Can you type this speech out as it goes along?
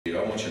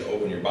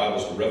your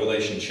Bibles to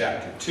Revelation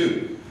chapter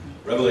 2.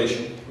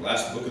 Revelation, the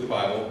last book of the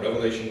Bible,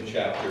 Revelation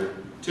chapter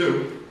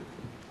 2.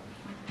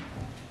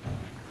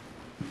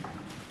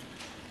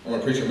 I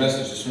want to preach a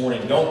message this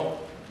morning. Don't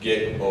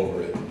get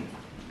over it.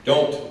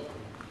 Don't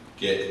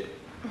get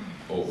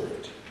over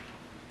it.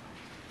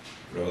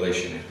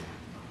 Revelation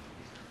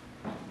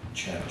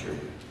chapter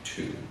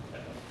 2.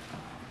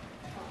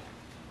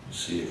 Let's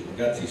see if I've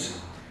got these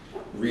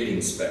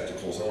reading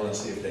spectacles. I want to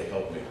see if they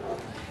help me.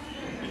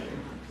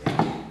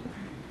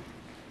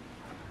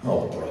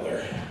 Oh,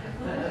 brother.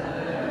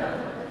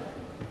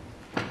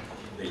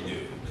 They do.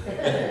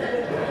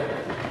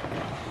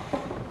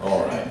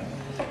 All right.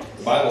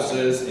 The Bible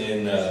says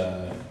in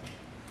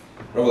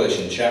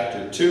Revelation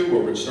chapter 2,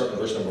 where we're starting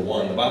verse number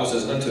 1, the Bible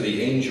says, "Unto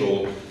the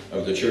angel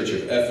of the church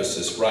of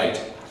Ephesus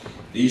write,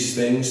 These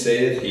things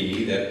saith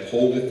he that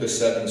holdeth the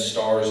 7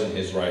 stars in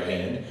his right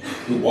hand,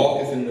 who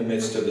walketh in the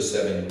midst of the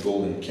 7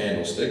 golden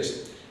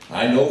candlesticks.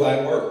 I know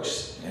thy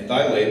works, and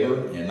thy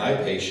labor, and thy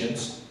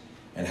patience,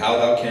 and how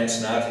thou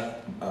canst not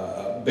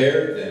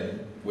bear them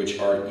which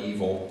are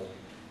evil,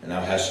 and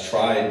thou hast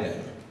tried them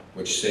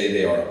which say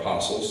they are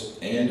apostles,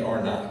 and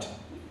are not,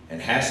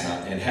 and hast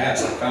not, and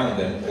hast found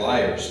them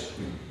liars,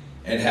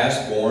 and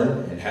hast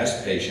borne, and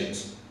hast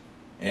patience,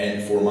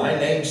 and for my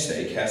name's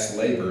sake hast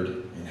labored,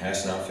 and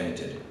hast not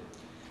fainted.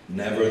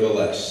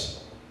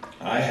 Nevertheless,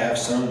 I have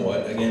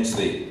somewhat against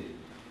thee,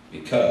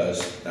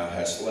 because thou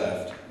hast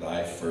left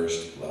thy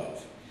first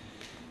love."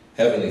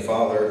 Heavenly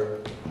Father,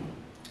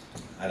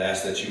 I'd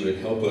ask that you would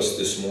help us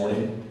this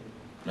morning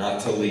not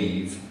to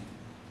leave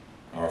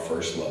our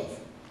first love.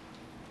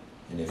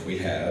 And if we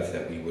have,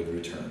 that we would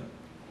return.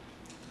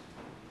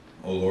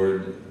 Oh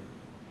Lord,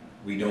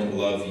 we don't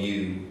love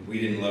you. We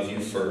didn't love you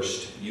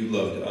first. You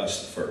loved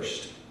us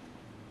first.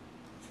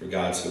 For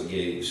God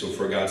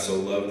so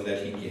loved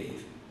that he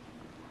gave.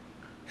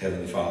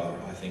 Heavenly Father,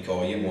 I think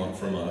all you want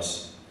from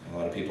us, a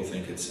lot of people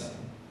think it's a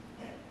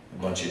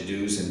bunch of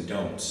do's and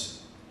don'ts.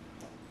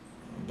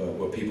 But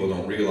what people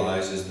don't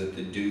realize is that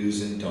the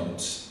do's and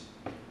don'ts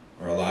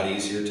are a lot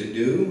easier to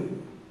do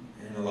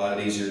and a lot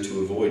easier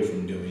to avoid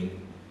from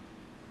doing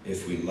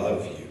if we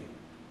love you,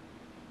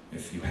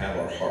 if you have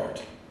our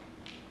heart.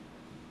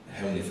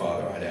 Heavenly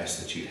Father, I'd ask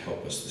that you'd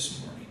help us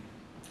this morning.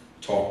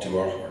 Talk to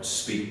our hearts,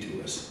 speak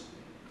to us,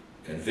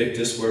 convict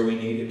us where we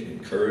need it,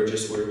 encourage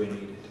us where we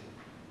need it,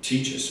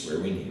 teach us where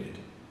we need it.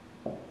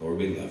 Lord,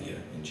 we love you.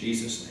 In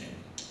Jesus' name,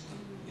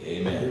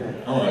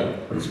 amen. I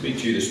want to speak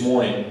to you this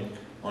morning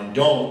on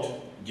don't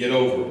get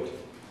over it.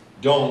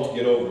 Don't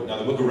get over it. Now,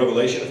 the book of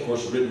Revelation, of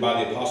course, is written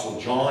by the Apostle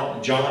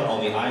John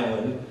on the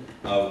island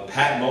of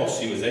Patmos.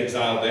 He was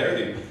exiled there.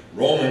 The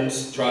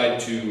Romans tried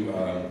to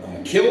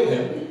kill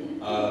him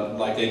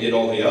like they did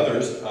all the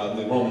others.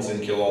 The Romans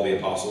didn't kill all the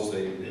apostles.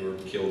 They were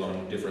killed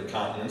on different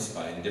continents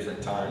in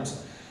different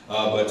times.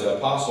 But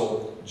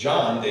Apostle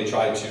John, they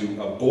tried to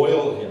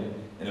boil him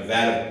in a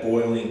vat of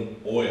boiling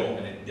oil,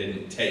 and it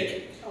didn't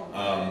take.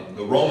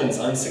 The Romans,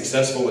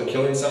 unsuccessful at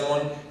killing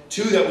someone,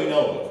 2 that we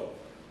know of,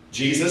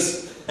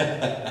 Jesus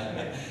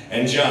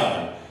and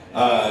John,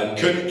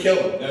 couldn't kill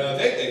him.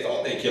 They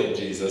thought they killed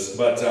Jesus,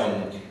 but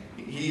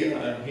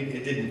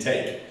it didn't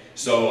take.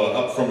 So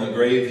up from the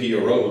grave he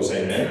arose,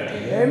 amen.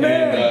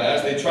 Amen. And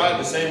as they tried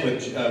the same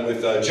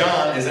with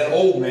John, as an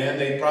old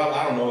man,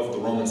 I don't know if the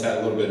Romans had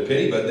a little bit of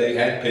pity, but they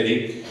had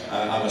pity,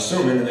 I'm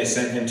assuming, and they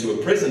sent him to a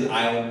prison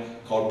island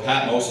called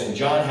Patmos, and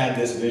John had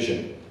this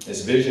vision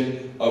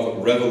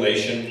of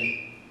revelation,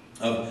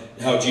 of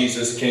how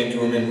Jesus came to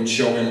him and would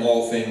show him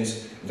all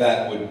things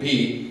that would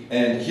be.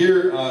 And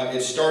here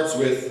it starts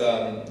with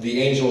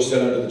the angel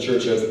said unto the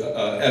church of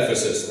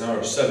Ephesus. Now there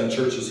are 7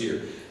 churches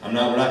here. We're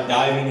not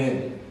diving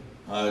in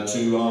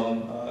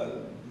to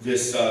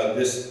this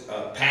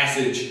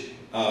passage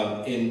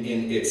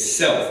in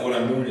itself. What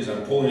I'm doing is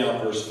I'm pulling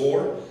out verse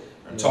 4.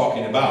 I'm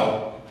talking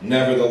about,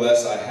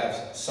 "Nevertheless I have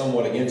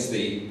somewhat against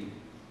thee,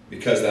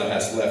 because thou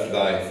hast left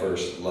thy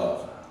first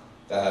love."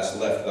 Thou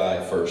hast left thy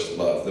first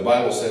love. The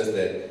Bible says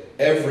that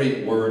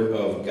every word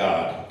of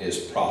God is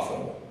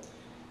profitable.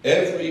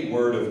 Every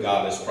word of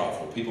God is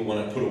profitable. People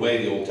want to put away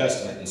the Old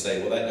Testament and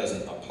say, well, that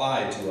doesn't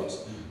apply to us.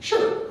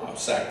 Sure,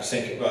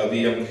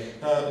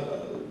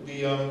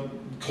 the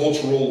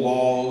cultural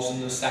laws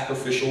and the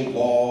sacrificial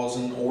laws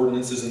and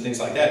ordinances and things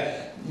like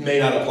that may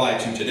not apply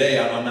to today.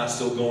 I'm not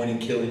still going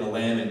and killing a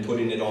lamb and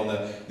putting it on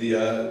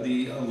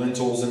the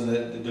lintels and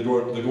the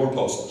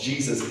doorposts.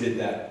 Jesus did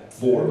that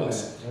for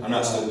us. I'm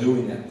not still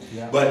doing that.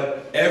 Yeah.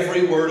 But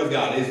every word of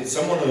God,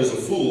 someone who is a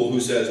fool who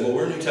says, well,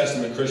 we're New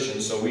Testament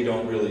Christians, so we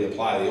don't really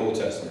apply the Old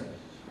Testament.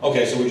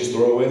 Okay, so we just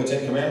throw away the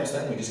 10 Commandments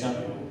then? We just kind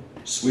of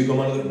sweep them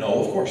under the... No,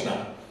 of course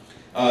not.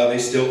 They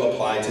still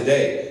apply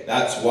today.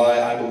 That's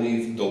why I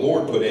believe the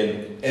Lord put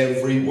in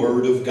every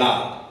word of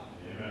God.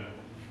 Amen.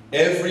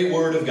 Every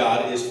word of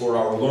God is for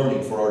our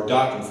learning, for our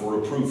doctrine, for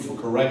reproof, for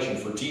correction,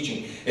 for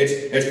teaching.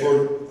 It's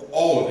for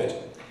all of it.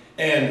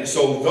 And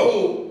so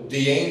though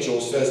the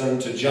angel says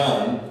unto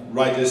John,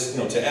 write this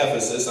to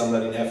Ephesus, I'm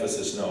letting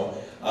Ephesus know,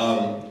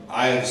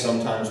 I have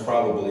sometimes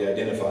probably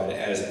identified it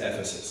as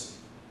Ephesus.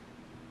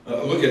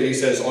 Look at, he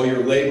says, all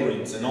your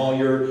laborings and all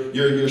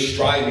your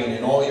striving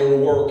and all your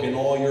work and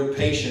all your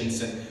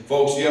patience. And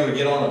folks, you ever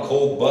get on a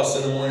cold bus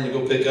in the morning to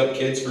go pick up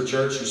kids for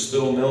church who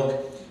spill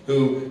milk,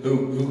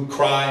 who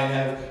cry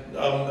and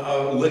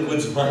have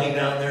liquids running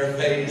down their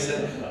face?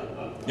 And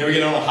you ever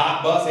get on a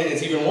hot bus? Hey,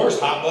 it's even worse.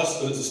 Hot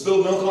bus, it's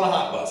spilled milk on a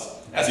hot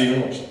bus. That's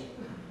even worse.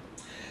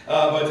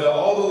 But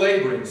all the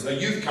laborings,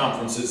 youth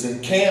conferences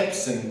and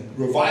camps and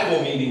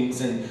revival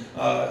meetings and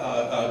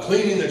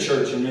cleaning the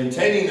church and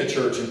maintaining the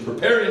church and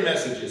preparing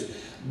messages.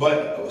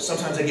 But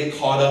sometimes I get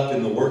caught up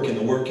in the work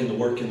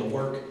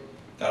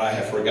that I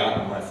have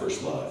forgotten my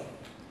first love.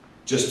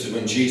 Just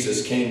when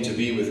Jesus came to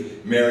be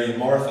with Mary and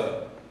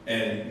Martha,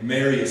 and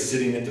Mary is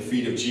sitting at the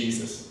feet of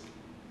Jesus.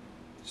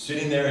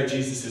 Sitting there at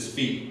Jesus'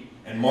 feet.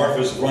 And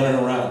Martha's running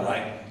around,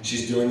 right?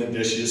 She's doing the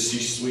dishes,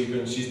 she's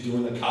sweeping, she's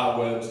doing the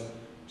cobwebs.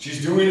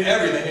 She's doing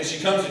everything, and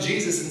she comes to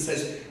Jesus and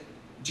says,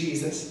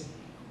 Jesus,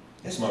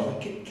 yes, Martha,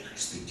 can I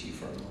speak to you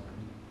for a moment?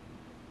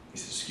 He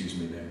says, excuse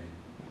me, Mary.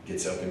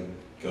 Gets up and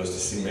goes to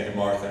see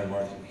Martha, and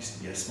Martha, he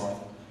said, yes,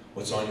 Martha,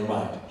 what's on your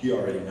mind? He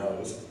already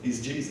knows.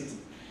 He's Jesus.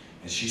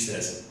 And she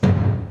says,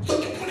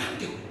 look at what I'm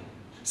doing.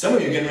 Some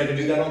of you are getting ready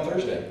to do that on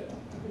Thursday.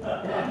 And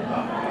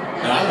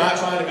I'm not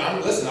trying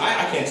to, listen,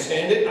 I can't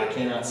stand it. I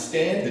cannot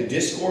stand the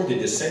discord, the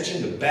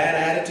dissension, the bad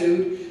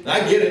attitude. And I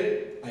get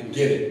it. I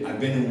get it. I've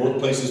been in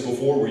workplaces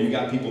before where you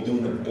got people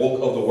doing the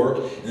bulk of the work,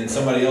 and then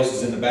somebody else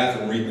is in the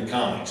bathroom reading the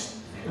comics.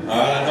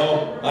 I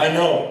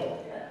know.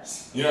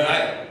 You know,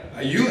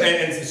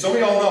 and some of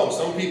y'all know,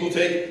 some people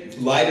take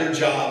lighter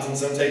jobs and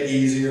some take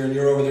easier, and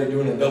you're over there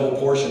doing a double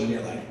portion, and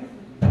you're like,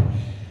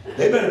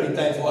 they better be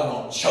thankful I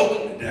don't choke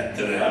them to death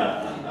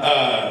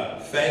today.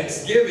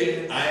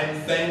 Thanksgiving, I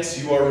am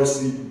thanks you are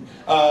receiving.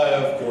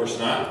 Of course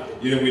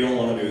not. You know, we don't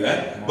want to do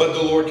that. But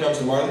the Lord comes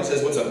to Martha and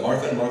says, what's up,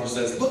 Martha? And Martha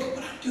says, look at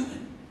what I'm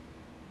doing.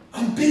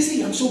 I'm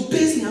busy. I'm so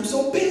busy. I'm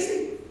so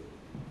busy.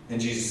 And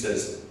Jesus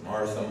says,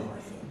 Martha,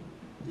 Martha,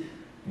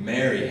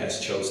 Mary has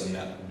chosen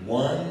that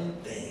one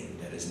thing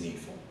that is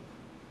needful.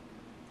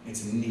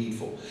 It's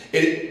needful.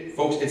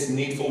 Folks, it's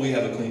needful we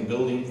have a clean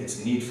building.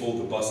 It's needful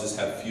the buses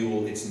have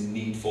fuel. It's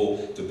needful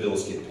the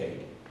bills get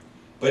paid.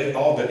 But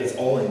it's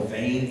all in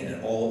vain, and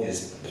it all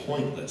is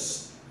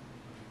pointless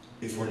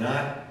if we're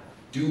not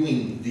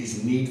doing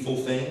these needful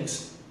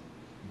things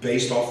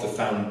based off the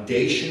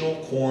foundational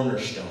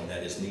cornerstone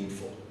that is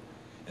needful.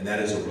 And that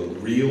is a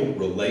real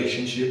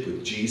relationship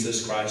with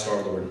Jesus Christ,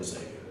 our Lord and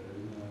Savior.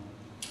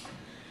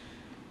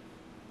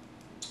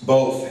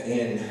 Both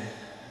in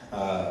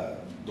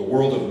the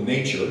world of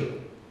nature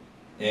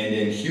and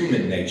in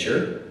human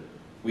nature,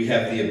 we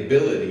have the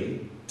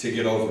ability to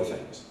get over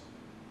things.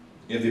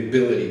 You have the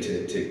ability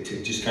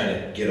to just kind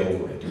of get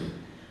over it.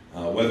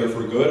 Whether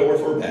for good or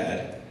for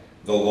bad,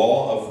 the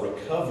law of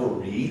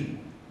recovery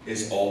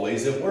is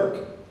always at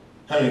work.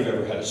 How many of you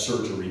have ever had a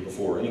surgery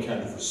before? Any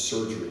kind of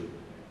surgery?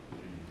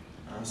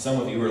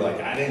 Some of you are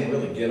like, I didn't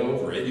really get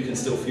over it. You can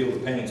still feel the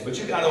pains, but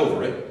you got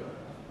over it.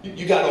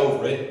 You got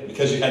over it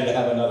because you had to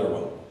have another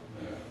one.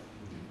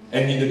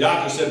 And the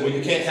doctor said, well,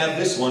 you can't have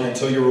this one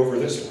until you're over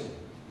this one.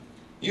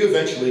 You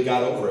eventually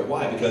got over it.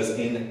 Why? Because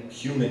in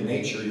human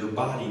nature, your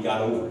body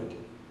got over it.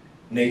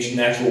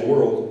 Natural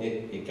world,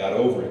 it got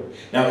over it.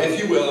 Now, if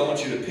you will, I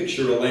want you to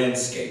picture a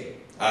landscape.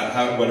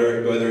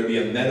 Whether it be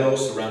a meadow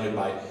surrounded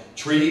by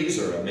trees,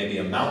 or maybe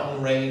a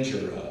mountain range,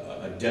 or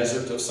a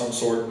desert of some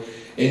sort.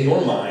 In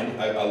your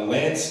mind, a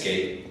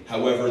landscape,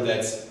 however,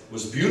 that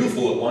was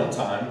beautiful at one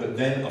time, but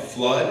then a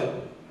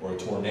flood, or a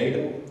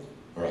tornado,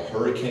 or a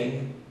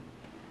hurricane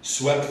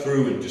swept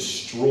through and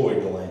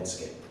destroyed the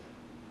landscape.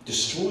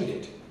 Destroyed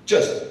it.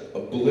 Just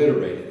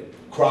obliterated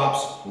it.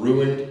 Crops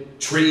ruined,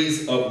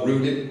 trees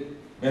uprooted.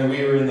 Man,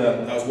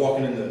 I was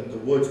walking in the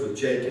woods with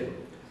Jake, and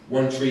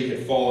one tree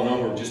had fallen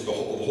over, just the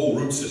whole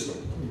root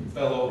system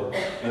fell over.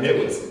 And it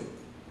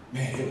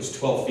was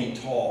 12 feet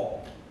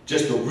tall.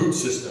 Just the root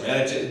system.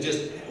 And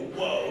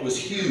it was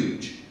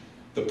huge.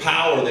 The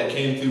power that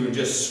came through and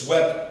just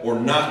swept or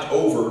knocked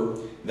over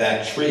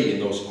that tree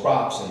and those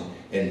crops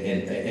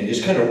and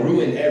just kind of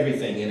ruined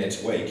everything in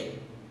its wake.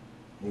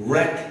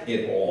 Wrecked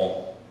it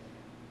all.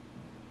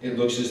 It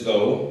looks as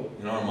though,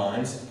 in our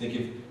minds, think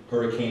of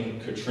Hurricane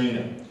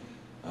Katrina.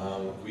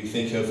 We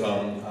think of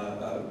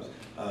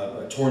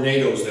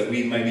tornadoes that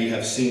we maybe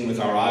have seen with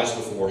our eyes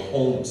before,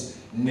 homes,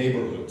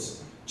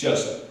 neighborhoods,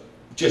 just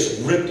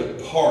ripped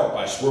apart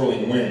by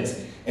swirling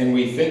winds. And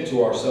we think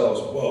to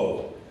ourselves,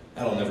 whoa,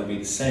 that'll never be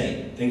the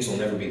same. Things will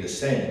never be the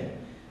same.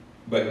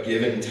 But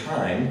given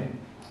time,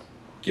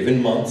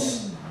 given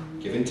months,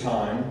 given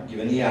time,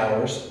 given the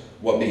hours,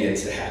 what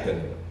begins to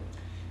happen?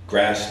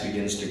 Grass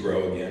begins to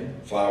grow again.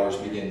 Flowers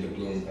begin to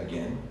bloom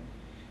again.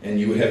 And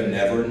you would have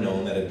never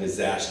known that a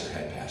disaster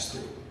had passed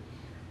through.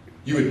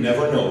 You would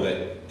never know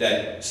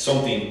that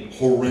something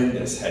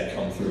horrendous had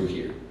come through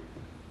here.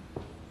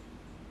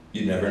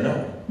 You'd never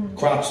know.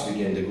 Crops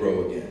begin to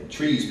grow again.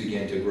 Trees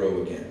begin to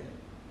grow again.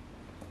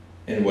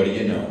 And what do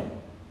you know?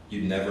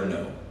 You'd never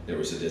know there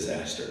was a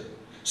disaster.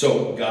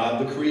 So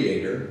God, the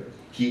Creator,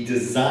 He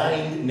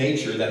designed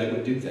nature that it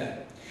would do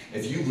that.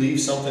 If you leave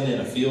something in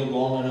a field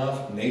long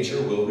enough,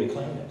 nature will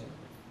reclaim it.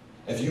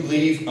 If you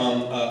leave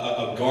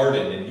a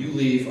garden and you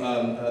leave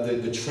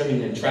the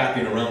trimming and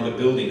trapping around a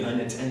building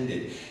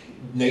unattended,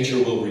 nature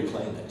will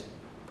reclaim it.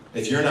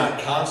 If you're not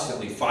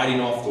constantly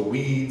fighting off the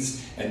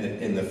weeds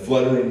and the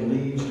fluttering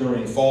leaves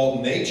during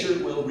fall,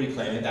 nature will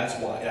reclaim it. That's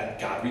why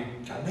God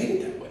made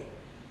it that way.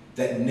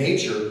 That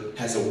nature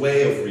has a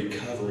way of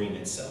recovering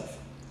itself.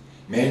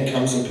 Man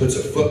comes and puts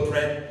a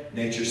footprint.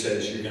 Nature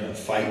says, you're going to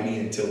fight me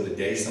until the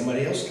day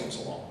somebody else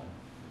comes along,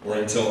 or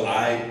until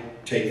I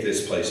take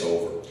this place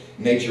over.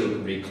 Nature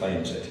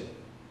reclaims it.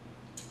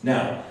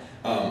 Now,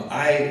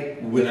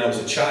 when I was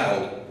a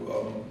child,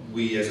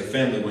 we as a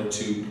family went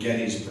to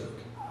Gettysburg,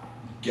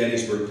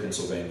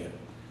 Pennsylvania.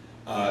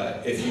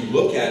 If you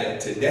look at it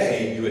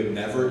today, you would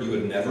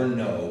never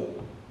know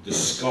the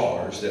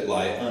scars that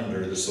lie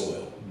under the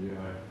soil. Yeah,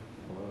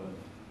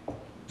 blood.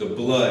 The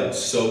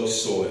blood-soaked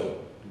soil.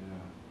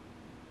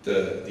 Yeah.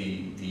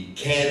 The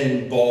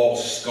cannonball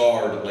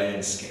scarred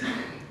landscape.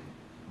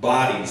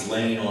 Bodies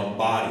laying on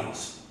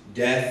bodies.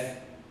 Death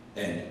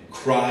and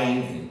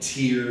crying and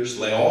tears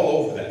lay all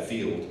over that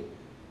field,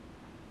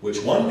 which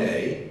one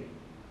day,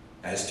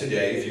 as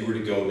today, if you were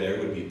to go there,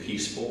 would be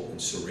peaceful and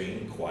serene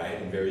and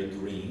quiet and very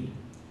green,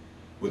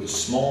 with a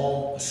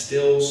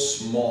still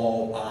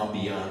small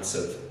ambiance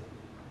of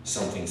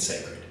something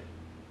sacred.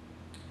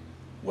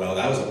 Well,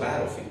 that was a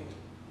battlefield.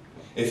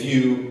 If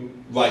you,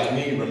 like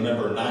me,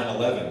 remember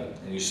 9/11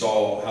 and you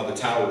saw how the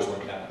towers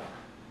went down,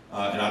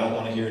 and I don't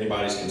want to hear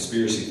anybody's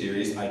conspiracy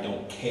theories, I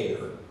don't care.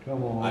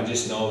 Come on. I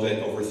just know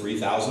that over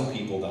 3,000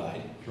 people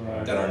died,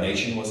 right. That our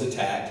nation was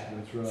attacked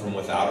right. from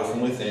without or from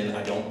within.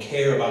 I don't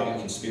care about your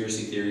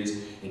conspiracy theories.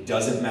 It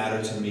doesn't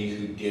matter to me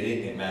who did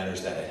it. It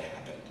matters that it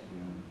happened.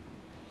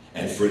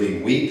 Yeah. And for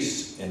the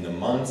weeks and the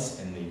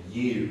months and the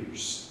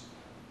years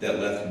that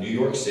left New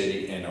York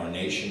City and our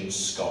nation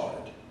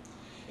scarred,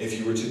 if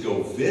you were to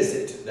go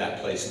visit that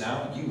place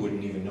now, you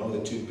wouldn't even know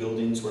that 2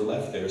 buildings were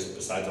left there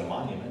besides a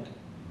monument.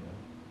 Yeah.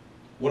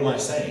 What am I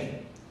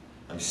saying?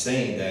 I'm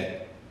saying that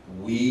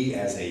we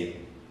as a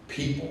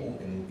people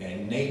and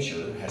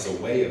nature has a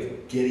way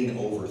of getting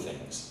over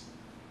things.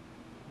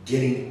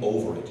 Getting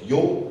over it.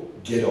 You'll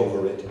get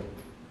over it.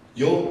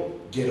 You'll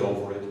get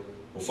over it.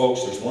 Well,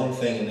 folks, there's one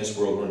thing in this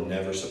world we're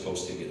never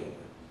supposed to get over,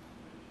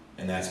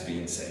 and that's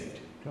being saved.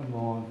 Come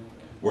on.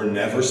 We're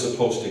never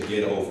supposed to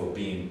get over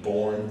being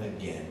born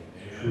again,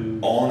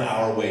 on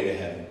our way to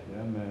heaven.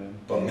 Yeah, man.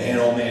 But man,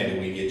 oh man, do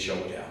we get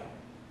choked out.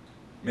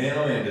 Man,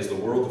 oh man, does the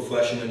world, the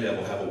flesh, and the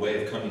devil have a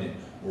way of coming in,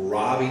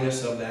 robbing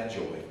us of that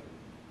joy.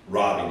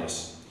 Robbing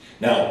us.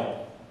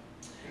 Now,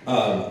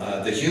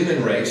 the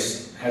human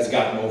race has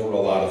gotten over a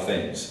lot of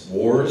things.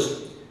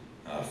 Wars,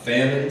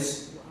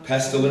 famines,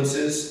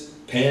 pestilences,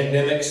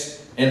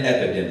 pandemics, and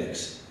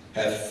epidemics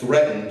have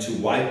threatened to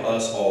wipe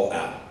us all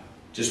out.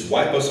 Just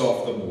wipe us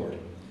off the board.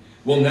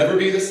 We'll never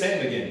be the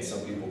same again,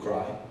 some people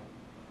cry.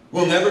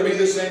 We'll never be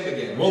the same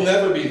again. We'll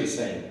never be the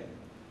same.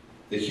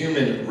 The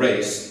human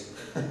race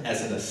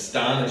has an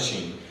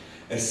astonishing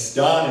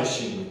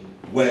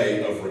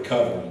way of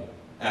recovering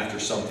after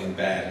something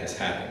bad has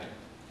happened.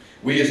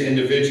 We as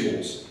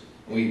individuals,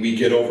 we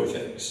get over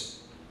things.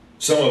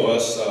 Some of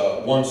us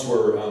once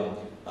were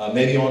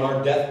maybe on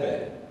our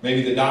deathbed.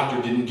 Maybe the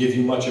doctor didn't give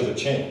you much of a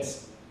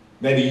chance.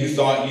 Maybe you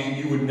thought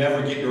you would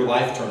never get your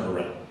life turned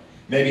around.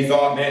 Maybe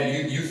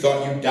you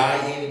thought you'd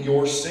die in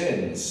your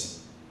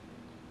sins,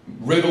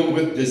 riddled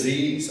with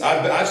disease.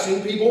 I've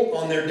seen people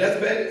on their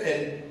deathbed,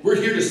 and we're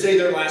here to say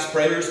their last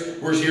prayers.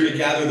 We're here to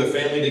gather the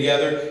family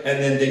together,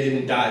 and then they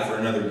didn't die for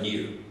another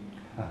year.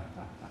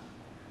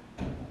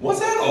 What's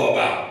that all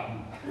about?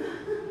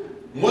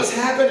 What's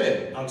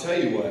happening? I'll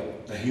tell you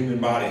what, the human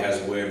body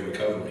has a way of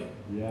recovering.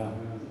 Yeah.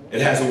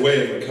 It has a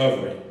way of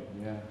recovering.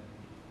 Yeah.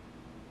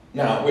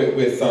 Now,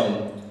 with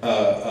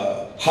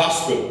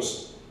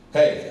hospitals,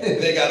 hey,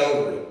 they got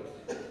over it.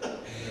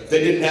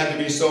 They didn't have to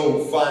be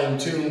so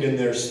fine-tuned in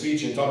their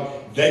speech and talk.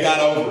 They got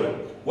over it.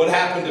 What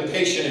happened to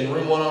patient in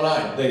room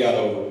 109? They got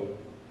over it.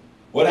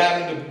 What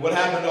happened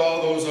to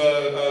all those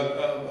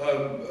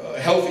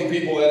healthy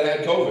people that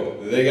had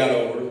COVID? They got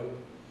over it.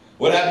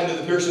 What happened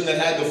to the person that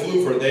had the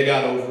flu? They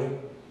got over it.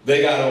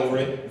 They got over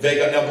it.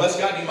 Now, bless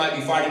God, you might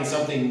be fighting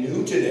something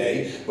new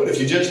today, but if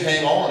you just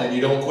hang on and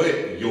you don't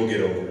quit, you'll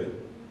get over it.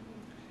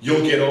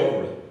 You'll get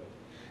over it.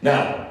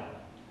 Now,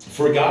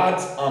 for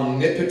God's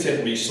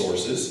omnipotent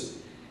resources,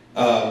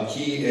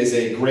 He is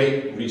a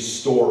great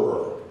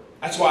restorer.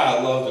 That's why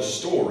I love the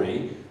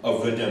story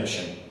of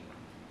redemption.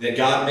 That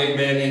God made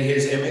man in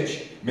His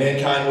image.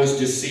 Mankind was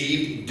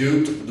deceived,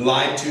 duped,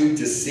 lied to,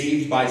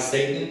 deceived by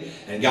Satan.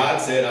 And God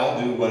said,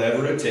 I'll do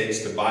whatever it takes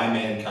to buy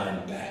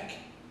mankind back.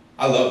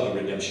 I love the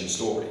redemption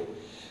story.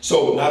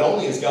 So not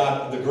only is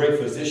God the great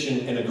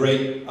physician and a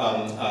great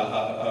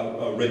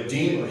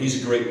redeemer,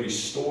 He's a great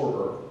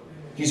restorer.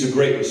 He's a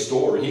great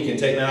restorer. He can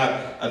take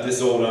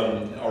this old,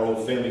 our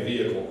old family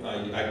vehicle.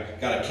 I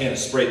got a can of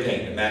spray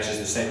paint that matches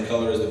the same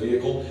color as the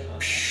vehicle.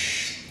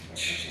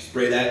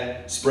 Spray it.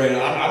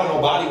 I don't know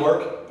body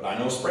work. but I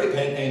know spray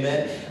paint,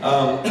 amen.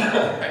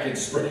 I can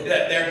spray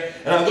that there.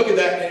 And I look at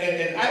that,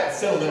 and I have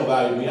sentimental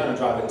value to me. I'm going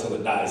to drive it until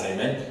it dies,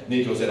 amen.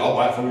 Nico said, I'll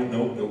buy it for you.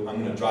 Nope,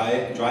 I'm going to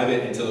drive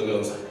it until it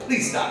goes,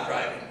 please stop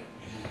driving.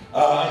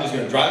 I'm just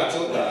going to drive it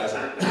until it dies,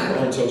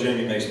 or until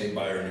Jamie makes me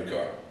buy her a new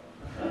car.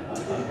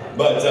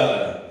 But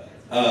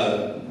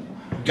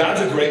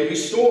God's a great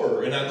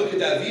restorer. And I look at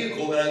that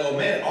vehicle and I go,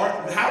 man,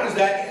 how does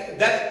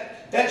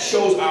that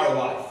shows our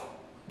life.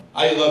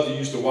 I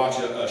used to watch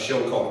a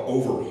show called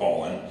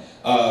Overhauling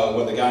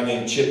with a guy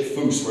named Chip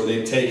Foose, where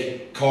they'd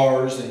take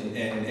cars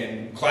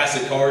and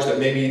classic cars that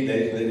maybe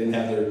they didn't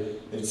have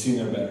they'd seen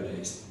their better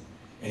days.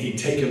 And he'd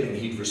take them and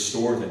he'd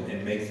restore them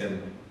and make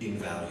them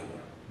invaluable.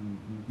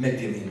 Make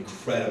them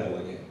incredible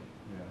again.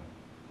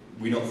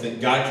 Yeah. We don't think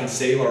God can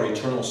save our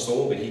eternal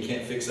soul, but He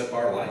can't fix up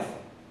our life?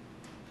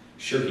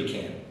 Sure He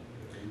can.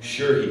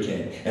 Sure He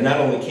can. And not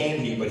only can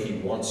He, but He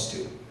wants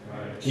to.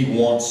 He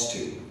wants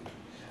to.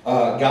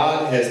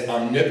 God has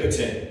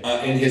omnipotent,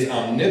 in His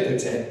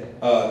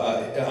omnipotent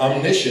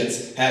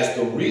omniscience, has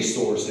the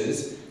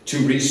resources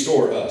to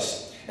restore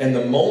us. And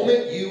the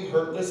moment you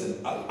hurt,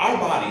 listen, our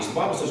bodies, the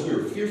Bible says we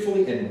are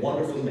fearfully and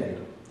wonderfully made.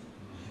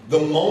 The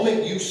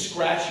moment you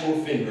scratch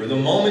your finger, the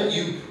moment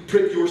you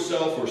prick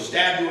yourself or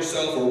stab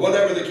yourself or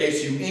whatever the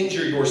case, you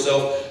injure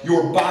yourself,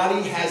 your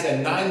body has a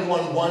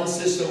 911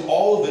 system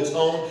all of its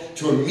own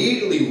to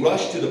immediately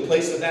rush to the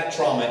place of that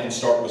trauma and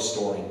start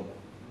restoring.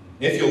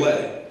 If you'll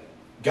let it.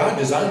 God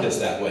designed us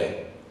that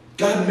way.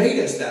 God made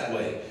us that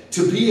way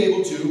to be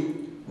able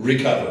to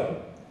recover.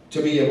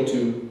 To be able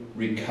to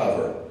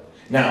recover.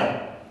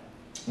 Now,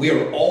 we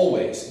are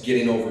always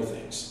getting over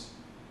things.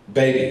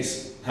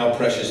 Babies, how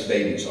precious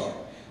babies are.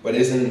 But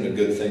isn't it a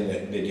good thing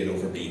that they get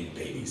over being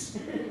babies?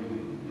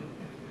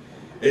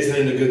 Isn't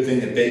it a good thing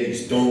that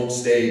babies don't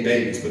stay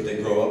babies, but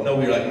they grow up? No,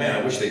 we're like, man,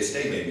 I wish they'd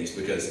stay babies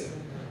because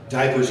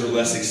diapers are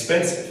less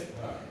expensive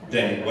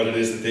than what it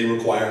is that they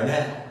require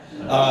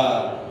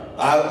now.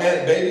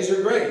 Man, babies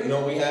are great. You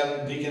know, we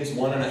have Deacon's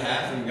 1.5,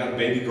 and we've got a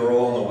baby girl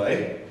on the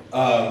way.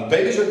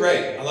 Babies are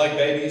great. I like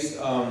babies.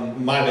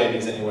 My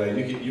babies,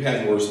 anyway. You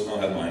have yours, I'll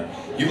have mine.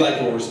 You like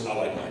yours, I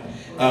like mine.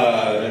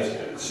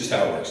 It's just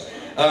how it works.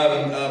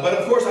 But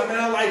of course,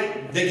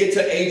 they get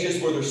to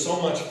ages where there's so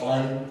much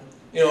fun.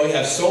 You know, we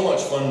have so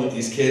much fun with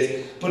these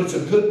kids, but it's a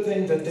good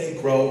thing that they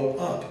grow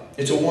up.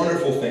 It's a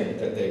wonderful thing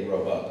that they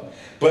grow up.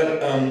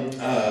 But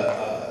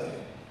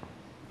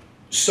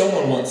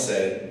someone once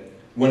said,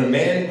 when a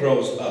man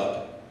grows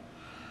up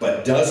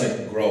but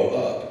doesn't grow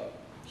up,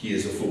 he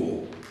is a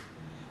fool.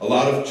 A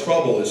lot of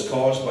trouble is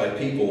caused by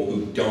people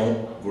who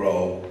don't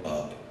grow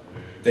up.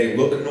 They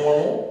look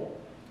normal.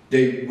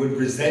 They would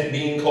resent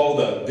being called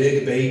a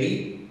big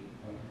baby.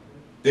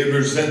 They would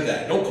resent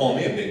that. Don't call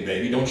me a big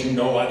baby. Don't you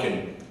know I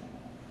can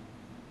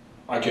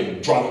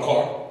drive a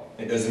car?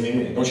 It doesn't mean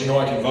anything. Don't you know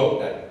I can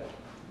vote?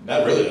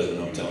 That really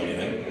doesn't tell you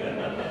anything.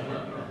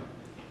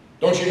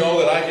 Don't you know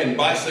that I can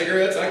buy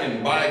cigarettes? I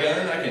can buy a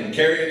gun? I can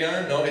carry a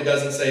gun? No, it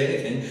doesn't say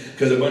anything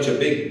because a bunch of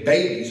big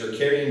babies are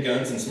carrying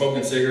guns and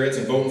smoking cigarettes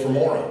and voting for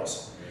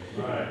morons.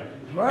 Right.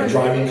 And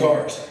driving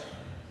cars.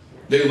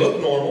 They look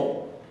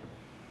normal.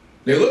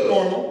 They look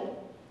normal.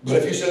 But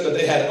if you said that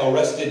they had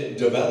arrested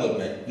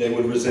development, they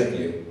would resent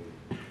you.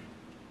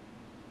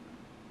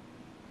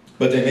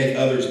 But they make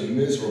others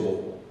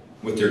miserable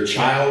with their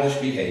childish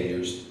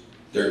behaviors,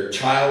 their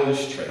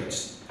childish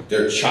traits,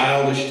 their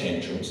childish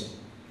tantrums,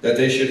 that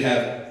they should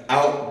have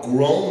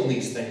outgrown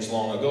these things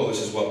long ago.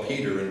 This is what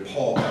Peter and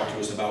Paul talk to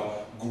us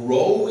about,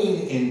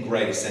 growing in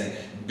grace and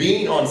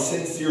being on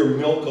sincere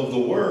milk of the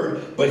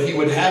word, but he'd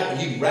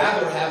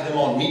rather have them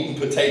on meat and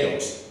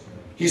potatoes.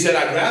 He said,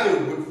 I'd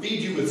rather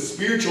feed you with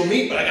spiritual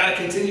meat, but I got to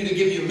continue to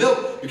give you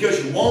milk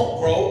because you won't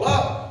grow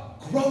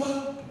up. Grow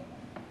up.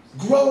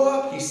 Grow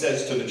up, he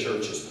says to the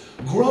churches.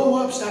 Grow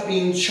up, stop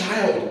being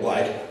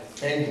childlike,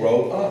 and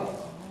grow up.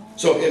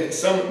 So if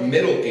some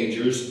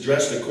middle-agers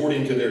dressed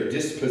according to their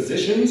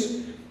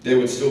dispositions, they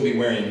would still be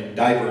wearing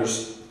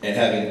diapers and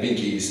having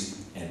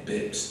binkies and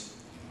bibs.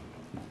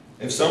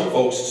 If some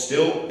folks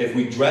if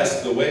we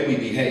dressed the way we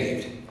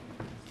behaved,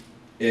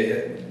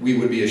 we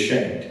would be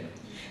ashamed.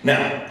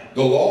 Now,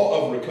 the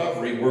law of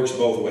recovery works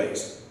both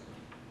ways.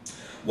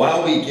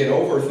 While we get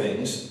over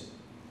things,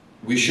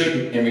 we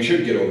should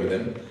get over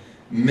them,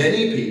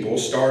 many people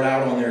start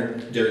out on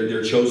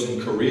their chosen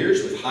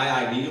careers with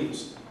high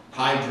ideals,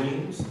 high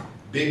dreams,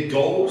 big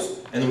goals,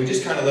 and then we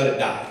just kind of let it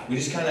die.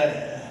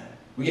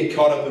 We get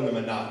caught up in the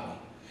monotony.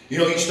 You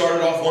know, you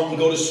started off wanting to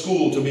go to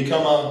school to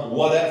become a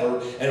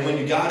whatever, and when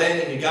you got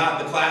in and you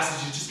got the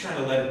classes, you just kind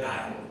of let it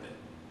die a little bit.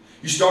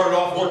 You started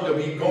off wanting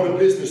to go to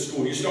business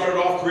school. You started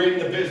off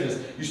creating a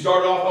business. You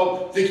started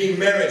off thinking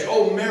marriage.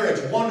 Oh,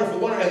 marriage, wonderful,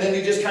 wonderful. And then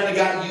you just kind of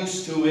got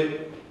used to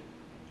it.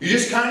 You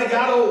just kind of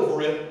got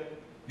over it.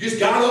 You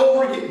just got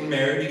over getting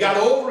married. You got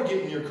over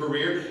getting your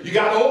career. You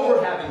got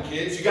over having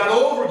kids. You got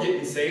over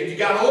getting saved. You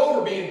got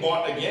over being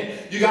bought again.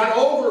 You got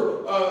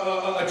over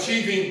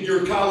achieving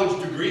your college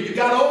degree. You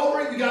got over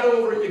it. You got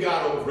over it. You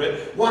got over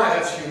it. Why?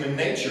 That's human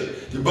nature.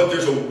 But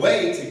there's a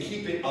way to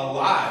keep it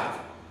alive.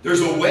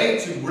 There's a way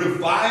to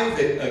revive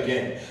it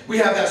again. We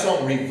have that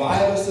song,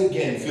 revive us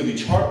again, fill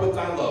each heart with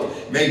thy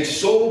love. Make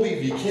soul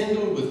be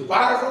rekindled with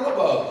fire from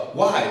above.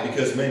 Why?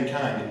 Because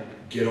mankind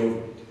get over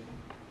it.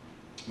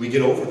 We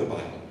get over the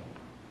Bible.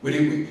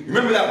 We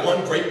remember that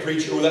one great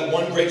preacher or that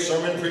one great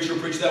sermon preacher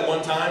preached that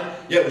one time?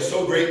 Yeah, it was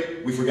so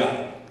great, we forgot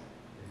it.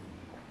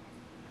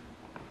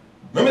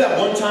 Remember that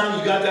one time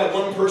you got that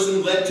one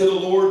person led to the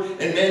Lord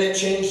and man, it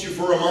changed you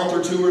for a month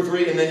or 2 or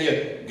 3 and then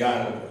you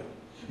got over it.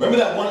 Remember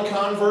that one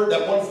convert,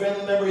 that one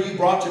family member you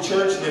brought to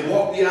church and they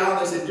walked the aisle and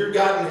they said, dear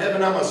God in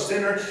heaven, I'm a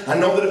sinner. I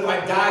know that if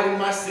I died in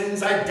my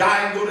sins, I'd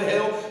die and go to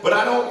hell, but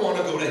I don't want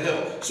to go to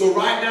hell. So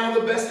right now,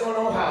 the best I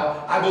know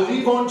how, I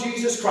believe on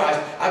Jesus Christ.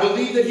 I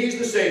believe that He's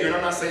the Savior. And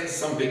I'm not saying it's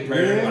some big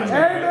prayer. I'm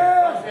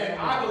saying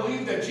I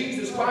believe that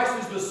Jesus Christ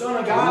is the Son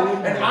of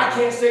God and I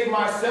can't save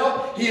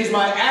myself. He is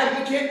my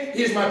advocate.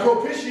 He is my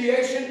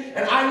propitiation.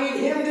 And I need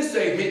Him to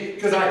save me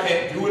because I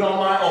can't do it on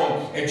my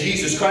own. And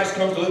Jesus Christ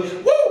comes to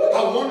live. Woo!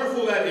 How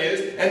wonderful that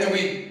is. And then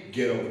we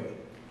get over it.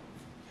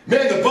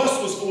 Man, the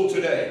bus was full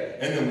today.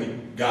 And then we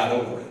got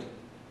over it.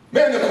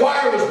 Man, the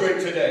choir was great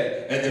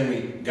today. And then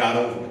we got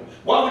over it.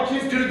 Wow, the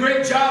kids did a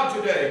great job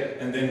today.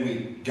 And then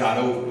we got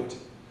over it.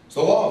 It's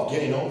the law of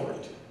getting over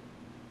it.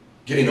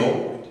 Getting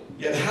over it.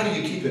 Yeah, how do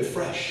you keep it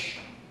fresh?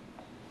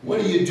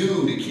 What do you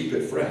do to keep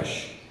it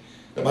fresh?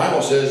 The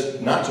Bible says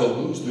not to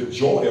lose the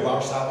joy of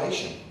our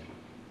salvation.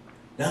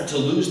 Not to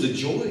lose the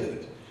joy of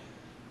it.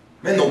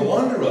 Man, the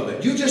wonder of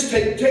it. You just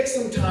take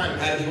some time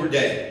out of your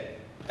day.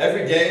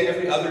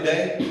 Every other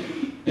day.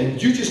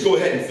 And you just go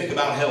ahead and think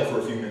about hell for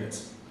a few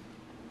minutes.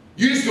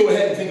 You just go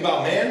ahead and think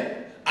about,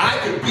 man, I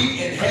could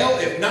be in hell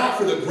if not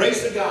for the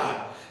grace of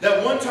God.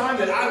 That one time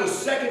that I was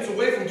seconds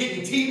away from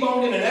getting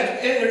T-boned in an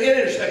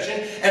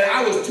intersection and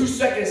I was 2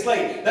 seconds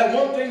late. That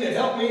one thing that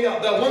helped me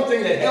up, that one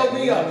thing that held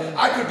me up,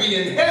 I could be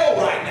in hell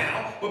right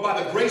now, but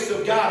by the grace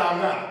of God,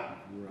 I'm not.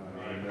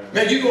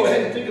 Man, you go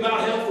ahead and think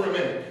about hell for a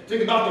minute.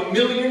 Think about the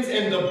millions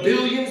and the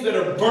billions that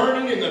are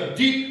burning in the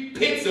deep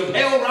pits of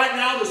hell right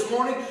now this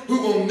morning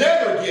who will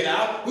never get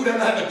out, who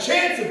don't have a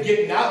chance of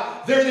getting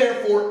out. They're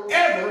there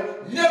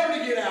forever, never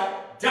to get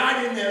out,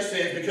 died in their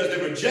sins because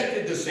they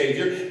rejected the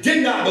Savior,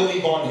 did not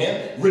believe on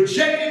Him,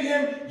 rejected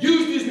Him,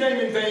 used His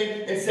name in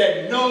vain, and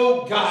said,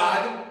 no,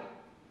 God.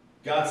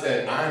 God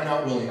said, I am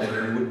not willing that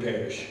any would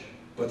perish,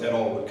 but that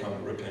all would come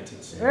to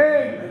repentance.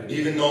 Amen.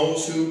 Even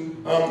those who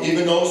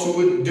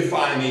would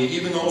defy me,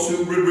 even those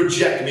who would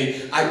reject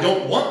me, I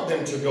don't want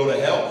them to go to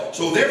hell.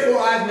 So therefore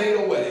I've made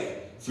a way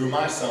through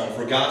my Son.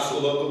 For God so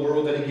loved the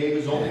world that He gave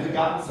His only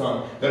begotten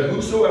Son, that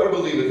whosoever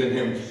believeth in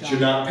Him should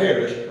not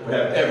perish, but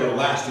have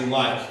everlasting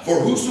life. For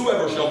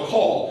whosoever shall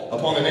call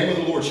upon the name of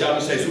the Lord shall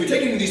be saved. So we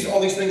take all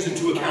these things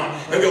into account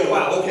and go,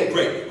 wow, okay,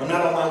 great. I'm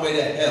not on my way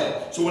to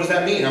hell. So what does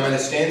that mean? I'm at a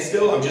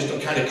standstill? I'm just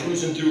kind of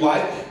cruising through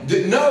life?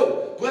 No.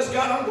 Bless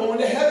God, I'm going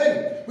to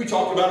heaven. We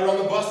talked about it on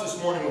the bus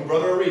this morning with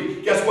Brother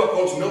Reed. Guess what,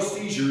 folks? No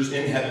seizures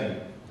in heaven.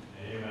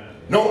 Amen.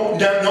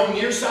 No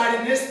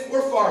nearsightedness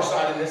or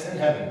farsightedness in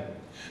heaven.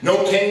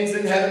 No canes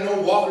in heaven,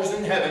 no walkers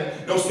in heaven,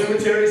 no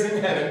cemeteries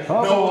in heaven,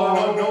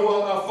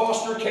 no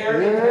foster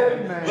care in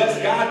heaven.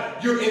 Bless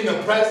God, you're in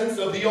the presence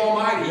of the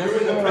Almighty. You're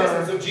in the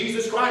presence of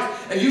Jesus Christ.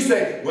 And you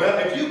say, well,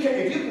 if you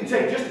can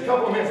take just a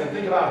couple of minutes and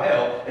think about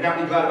hell and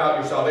not be glad about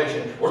your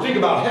salvation, or think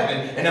about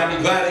heaven and not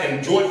be glad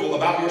and joyful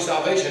about your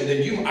salvation,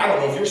 then I don't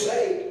know if you're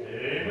saved.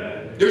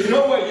 Amen. There's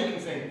no way you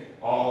can sing,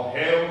 all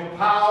hail the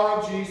power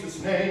of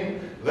Jesus'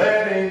 name,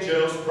 let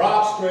angels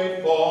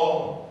prostrate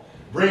fall.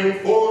 Bring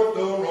forth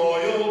the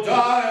royal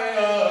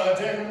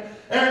diadem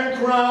and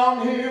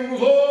crown Him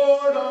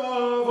Lord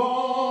of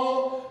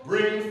all.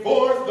 Bring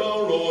forth the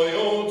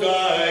royal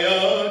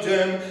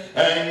diadem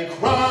and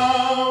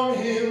crown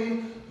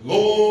Him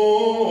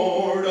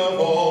Lord of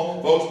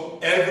all.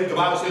 Folks, the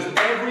Bible says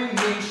every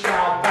knee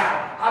shall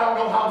bow. I don't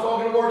know how it's all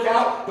going to work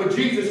out, but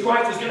Jesus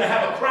Christ is going to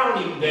have a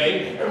crowning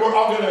day and we're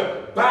all going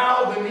to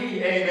bow the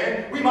knee.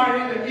 Amen. We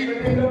might even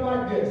end up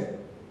like this.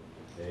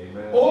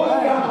 Amen. Oh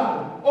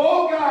God.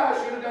 Oh God,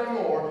 I should have done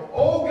more.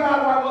 Oh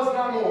God, why wasn't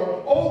I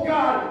more? Oh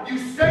God, you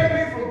saved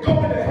me from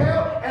going to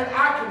hell and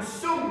I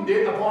consumed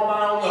it upon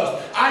my own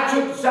lust. I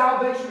took the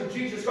salvation of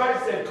Jesus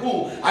Christ and said,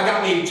 cool, I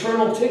got me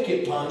eternal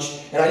ticket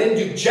punched and I didn't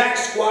do jack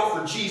squat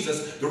for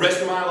Jesus the rest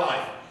of my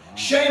life.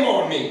 Shame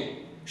on me.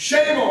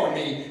 Shame on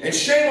me and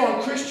shame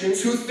on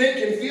Christians who think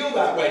and feel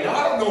that way. Now,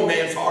 I don't know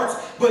man's hearts,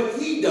 but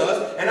He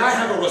does, and I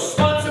have a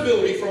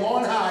responsibility from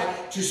on high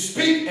to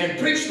speak and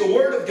preach the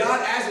Word of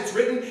God as it's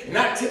written and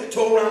not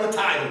tiptoe around the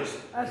titles.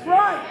 That's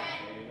right.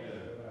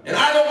 And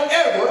I don't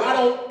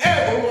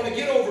ever want to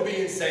get over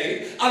being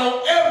saved. I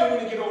don't ever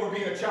want to get over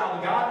being a child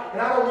of God,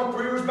 and I don't want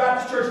Three Rivers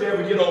Baptist Church to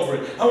ever get over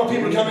it. I want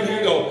people to come in here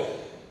and go,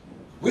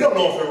 we don't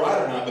know if they're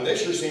right or not, but they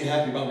sure seem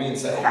happy about being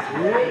saved.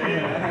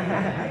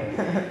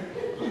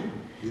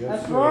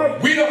 That's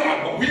right. We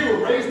were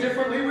raised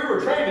differently, we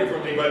were trained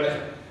differently,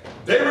 but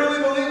they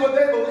really believe what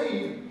they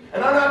believe.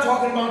 And I'm not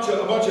talking about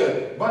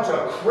a bunch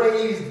of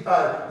crazed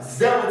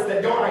zealots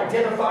that don't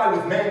identify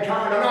with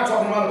mankind. I'm not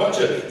talking about a bunch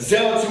of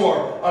zealots who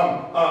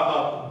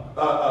are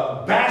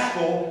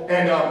bashful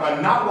and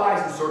not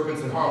wise as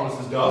serpents and harmless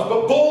as doves,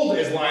 but bold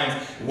as lions,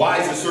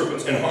 wise as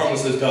serpents and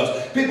harmless as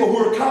doves. People who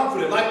are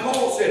confident, like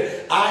Paul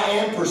said, I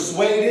am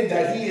persuaded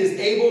that he is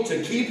able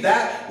to keep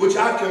that which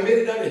I've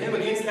committed unto him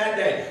against that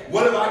day.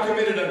 What have I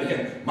committed unto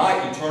him?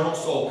 My eternal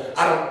soul.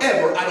 I don't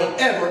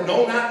ever,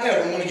 no, not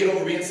ever want to get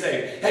over being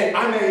saved. Hey,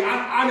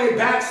 I may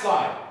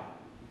backslide.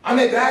 I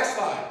may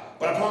backslide.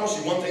 But I promise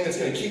you, one thing that's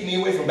going to keep me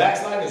away from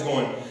backsliding is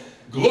going,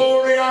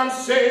 glory, I'm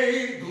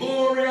saved.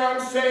 Glory,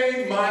 I'm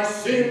saved. My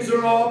sins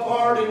are all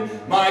pardoned.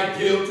 My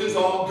guilt is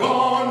all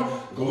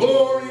gone.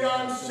 Glory,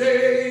 I'm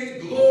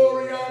saved.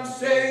 Glory, I'm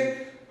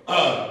saved.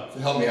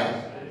 Help me out.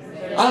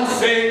 I'm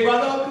saved by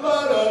the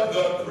blood of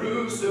the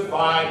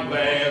crucified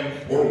Lamb,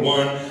 or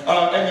one.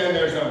 And then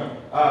there's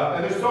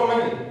and there's so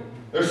many.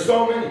 There's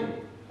so many.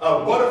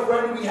 What a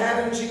friend we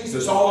have in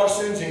Jesus, all our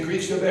sins and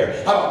griefs to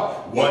bear. How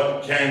about,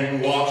 what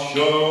can wash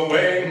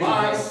away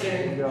my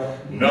sin?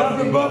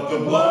 Nothing but the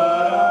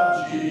blood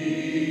of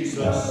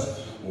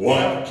Jesus.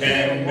 What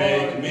can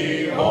make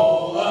me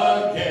whole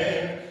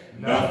again?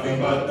 Nothing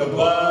but the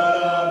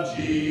blood of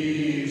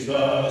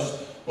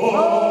Jesus.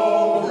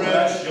 Oh,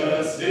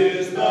 precious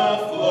is the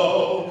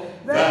flow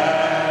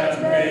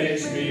that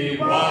makes me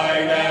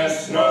white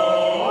as snow.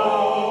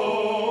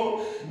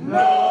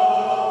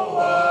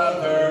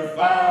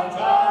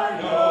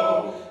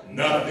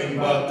 Nothing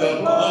but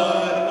the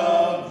blood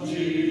of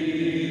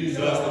Jesus.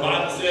 The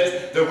Bible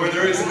says that where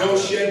there is no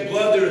shed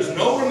blood, there is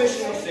no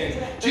remission of sins.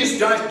 Jesus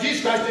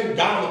Christ didn't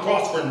die on the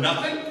cross for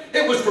nothing.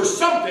 It was for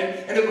something,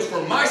 and it was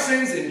for my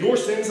sins and your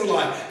sins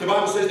alike. The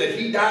Bible says that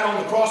he died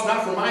on the cross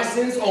not for my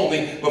sins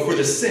only, but for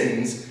the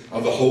sins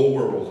of the whole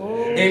world.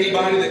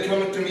 Anybody that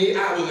cometh to me,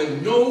 I will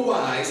in no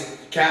wise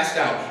cast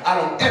out. I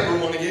don't ever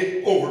want to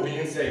get over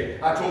being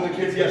saved. I told the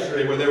kids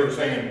yesterday where they were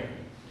saying,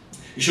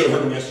 you should have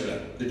heard them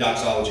yesterday, the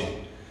doxology.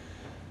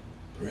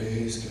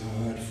 Praise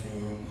God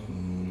from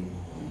whom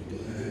all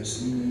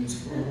blessings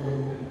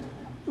flow.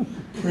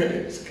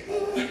 Praise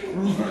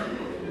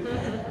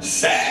God.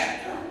 Sad.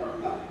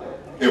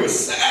 It was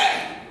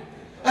sad.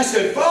 I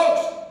said,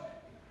 folks,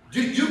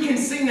 you can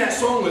sing that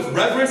song with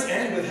reverence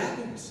and with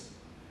happiness.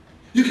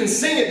 You can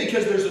sing it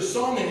because there's a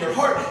song in your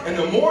heart. And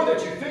the more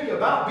that you think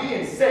about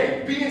being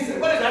saved,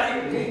 what does that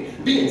even mean?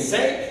 Being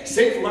saved,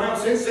 saved from my own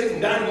sins, saved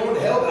from dying and going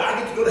to hell, that I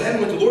get to go to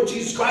heaven with the Lord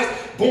Jesus Christ,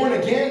 born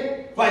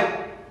again.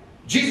 Like,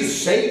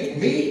 Jesus saved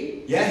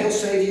me. Yeah, he'll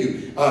save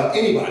you.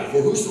 Anybody,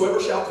 for whosoever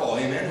shall call.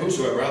 Amen.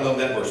 Whosoever. I love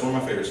that verse. One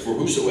of my favorites. For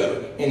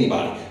whosoever,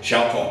 anybody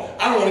shall call.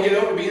 I don't want to get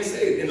over being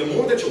saved. And the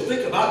more that you'll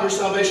think about your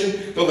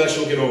salvation, the less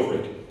you'll get over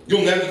it.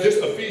 You'll never, this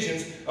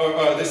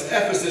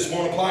Ephesus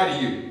won't apply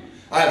to you.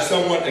 I have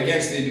somewhat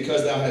against thee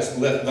because thou hast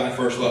left thy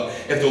first love.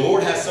 If the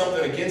Lord has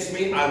something against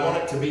me, I want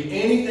it to be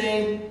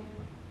anything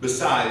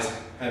besides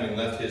having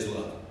left his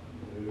love.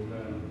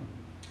 Amen.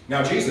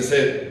 Now Jesus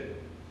said,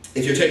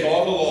 if you take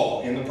all the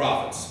law and the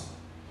prophets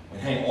and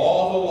hang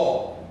all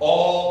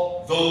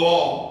the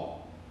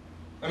law,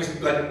 I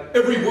mean, like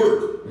every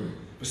word,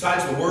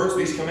 besides the words,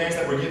 these commands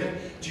that were given,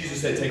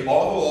 Jesus said, take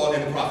all the law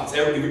and the prophets,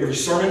 every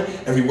sermon,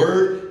 every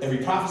word, every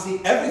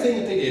prophecy, everything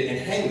that they did, and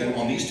hang them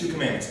on these two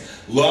commandments.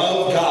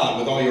 Love God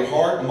with all your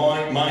heart,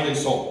 mind, and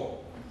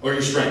soul, or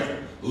your strength.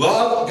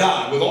 Love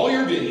God with all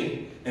your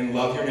being, and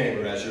love your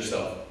neighbor as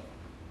yourself.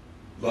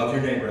 Love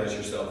your neighbor as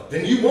yourself.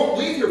 Then you won't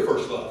leave your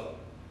first love.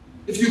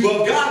 If you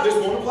love God, this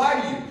won't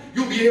apply to you.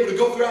 You'll be able to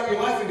go throughout your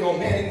life and go,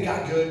 man, isn't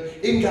God good?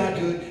 Isn't God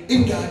good?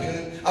 Isn't God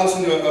good? I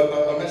listened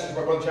to a message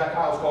by Brother Jack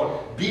Hyles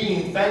called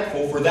Being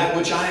Thankful for That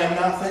Which I Am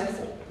Not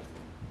Thankful.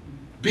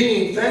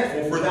 Being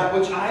thankful for that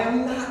which I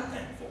am not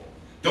thankful.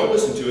 Don't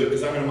listen to it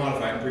because I'm going to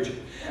modify it and preach it.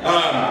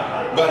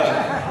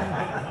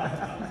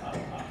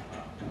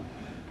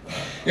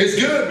 It's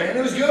good, man.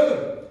 It was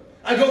good.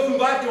 I go through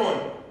life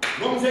going,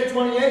 Romans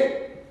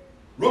 8:28.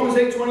 Romans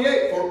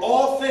 8:28, for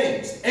all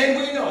things, and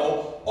we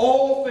know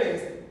all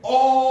things,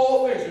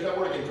 here's that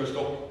word again,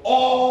 Crystal,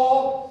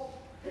 all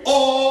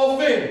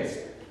things,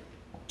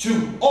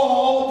 to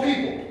all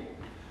people,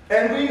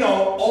 and we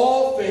know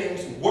all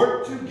things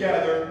work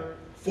together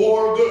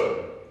for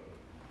good,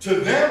 to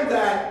them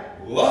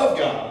that love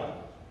God,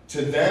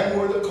 to them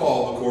who are the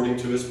called according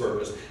to his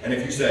purpose. And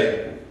if you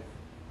say,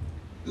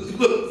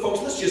 look,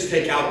 folks, let's just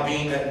take out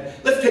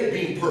let's take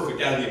being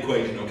perfect out of the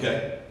equation,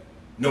 okay?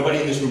 Nobody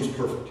in this room is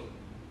perfect.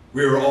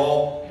 We are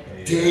all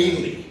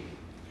daily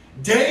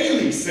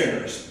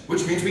sinners,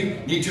 which means we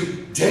need to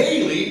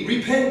daily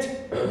repent.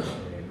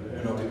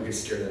 I know people get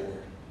scared of that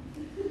word.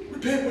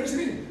 Repent, what does it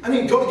mean? I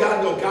mean, go to God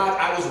and go, God,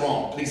 I was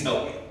wrong. Please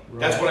help me.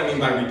 That's what I mean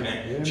by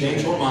repent. Yeah.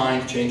 Change your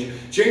mind. Change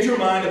your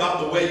mind about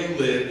the way you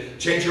live.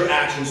 Change your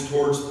actions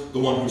towards the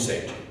one who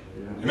saved you.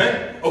 Yeah.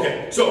 Amen?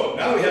 Okay, so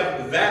now we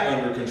have that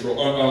under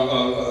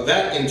control,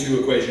 that into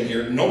equation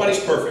here. Nobody's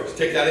perfect.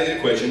 Take that into the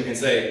equation and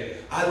say,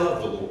 I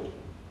love the Lord.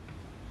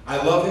 I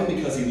love him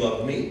because he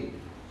loved me.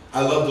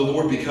 I love the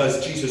Lord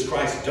because Jesus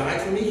Christ died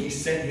for me. He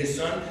sent his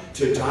son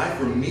to die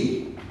for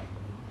me.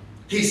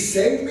 He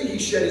saved me. He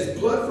shed his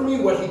blood for me.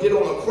 What he did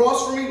on the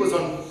cross for me was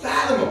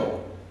unfathomable.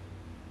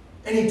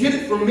 And he did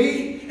it for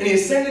me. and he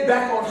ascended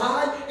back on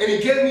high, and he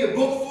gave me a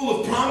book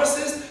full of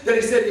promises that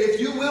he said, if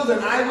you will, then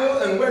I will,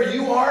 and where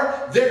you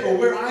are, there, or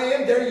where I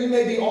am, there you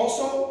may be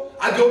also.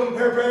 I go to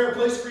prepare a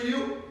place for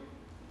you.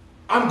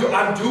 I'm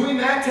doing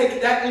that,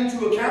 take that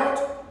into account.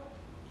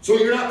 So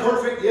you're not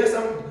perfect, yes,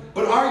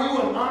 but are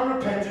you an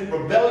unrepentant,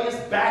 rebellious,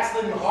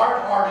 backslidden,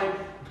 hard-hearted,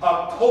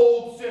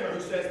 cold sinner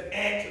who says,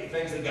 to the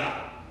things of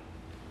God?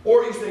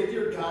 Or you say,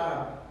 dear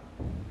God,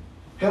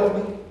 help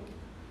me.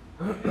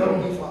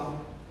 Help me, Father.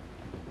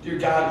 Dear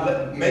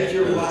God, make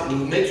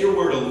your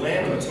word a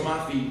lamp unto my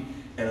feet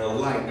and a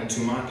light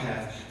unto my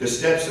path. The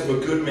steps of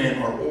a good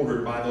man are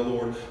ordered by the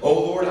Lord. Oh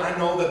Lord, I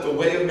know that the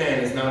way of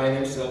man is not in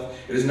himself.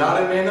 It is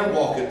not a man that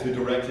walketh to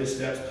direct his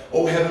steps.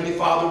 Oh Heavenly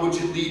Father, would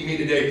you lead me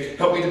today?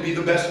 Help me to be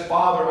the best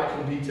father I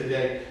can be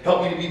today.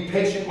 Help me to be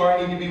patient where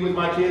I need to be with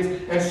my kids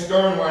and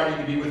stern where I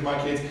need to be with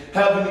my kids.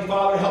 Heavenly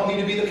Father, help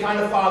me to be the kind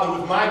of father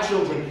with my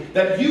children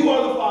that you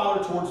are the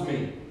father towards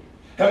me.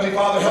 Heavenly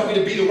Father, help me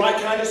to be the right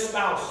kind of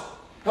spouse.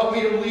 Help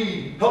me to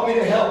lead. Help me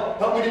to help.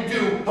 Help me to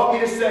do. Help me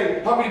to say.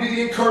 Help me to be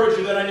the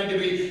encourager that I need to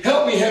be.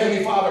 Help me,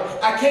 Heavenly Father.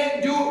 I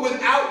can't do it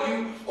without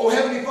you. Oh,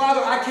 Heavenly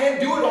Father, I can't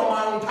do it on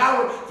my own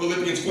power.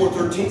 Philippians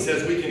 4:13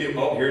 says we can do,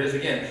 here it is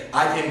again.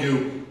 I can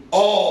do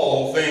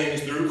all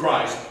things through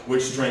Christ,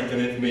 which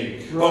strengtheneth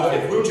me. Right. Folks,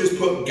 if we'll just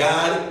put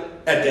God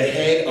at the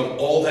head of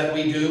all that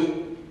we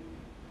do,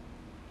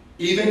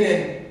 even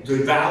in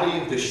the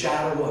valley of the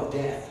shadow of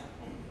death,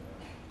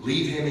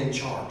 leave him in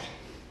charge.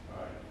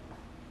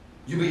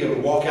 You'll be able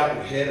to walk out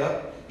with head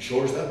up,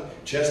 shoulders up,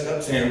 chest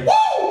up, saying,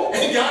 whoa,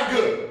 ain't God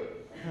good?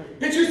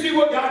 Did you see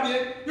what God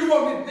did?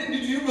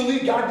 Did you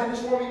believe God did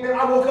this for me? Man,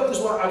 I woke up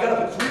this morning, I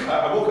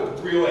woke up at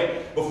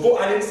 3:08.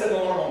 Before, I didn't set an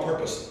alarm on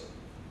purpose.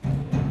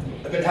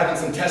 I've been having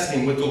some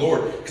testing with the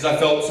Lord, because I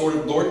felt sort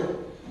of, Lord,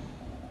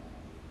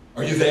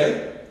 are you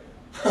there?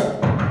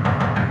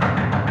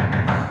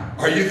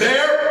 Are you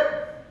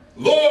there?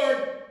 Lord!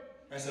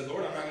 I said,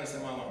 Lord, I'm not going to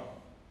set my alarm.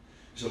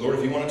 I said, Lord,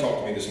 if you want to talk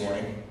to me this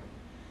morning,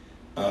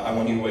 I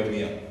want you to wake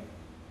me up.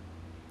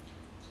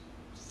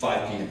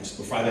 5 p.m. or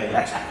 5 a.m.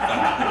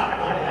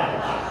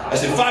 I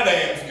said, 5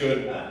 a.m. is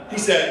good. He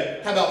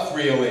said, how about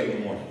 3:08 in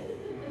the morning?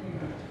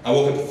 I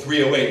woke up at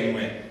 3:08 and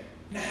went,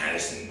 nah,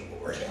 this isn't the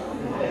Lord.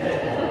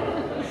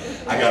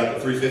 I got up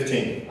at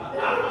 3:15.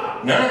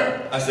 No.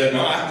 I said,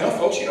 no,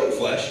 folks, you know the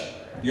flesh.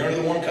 You're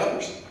under the warm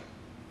covers.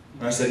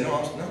 And I said, no.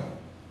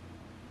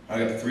 I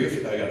got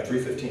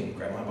 3:15,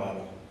 grabbed my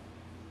Bible.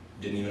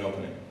 Didn't even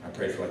open it. I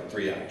prayed for like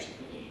 3 hours.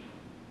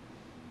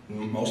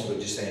 Most of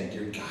it just saying,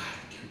 dear God,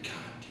 dear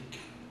God, dear God.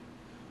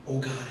 Oh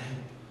God,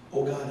 help.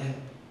 Oh God, help.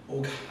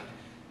 Oh God.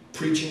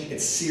 Preaching,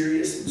 it's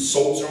serious. And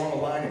souls are on the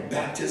line, and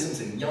baptisms,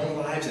 and young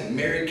lives, and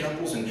married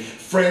couples, and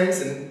friends,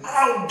 and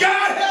oh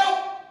God, help!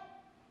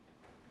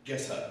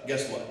 Guess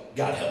what?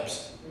 God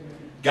helps.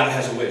 God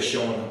has a way of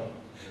showing up.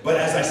 But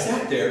as I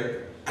sat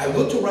there, I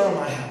looked around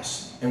my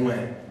house and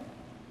went,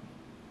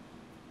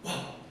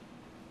 wow.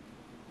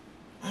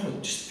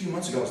 Just a few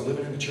months ago, I was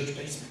living in the church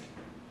basement.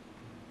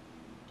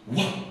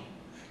 Wow.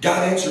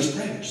 God answers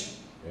prayers.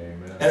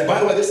 Amen. And by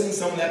the way, this isn't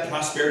some of that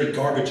prosperity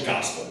garbage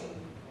gospel.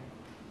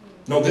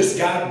 No, this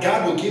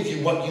God will give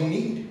you what you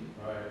need.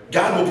 Right.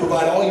 God will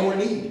provide all your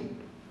need.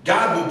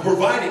 God will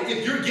provide it.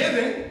 If you're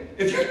giving,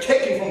 if you're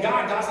taking from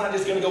God, God's not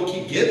just going to go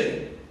keep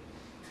giving.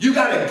 You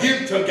got to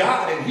give to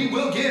God, and He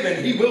will give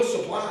and He will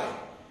supply.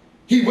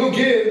 He will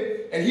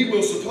give and He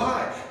will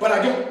supply. But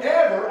I don't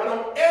ever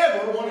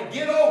want to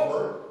get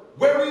over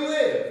where we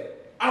live.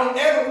 I don't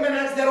ever,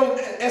 man, that old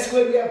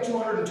Escalade, we have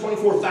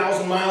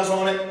 224,000 miles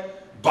on it.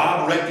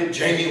 Bob wrecked it,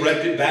 Jamie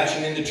wrecked it,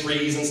 bashing into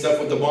trees and stuff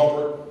with the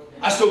bumper.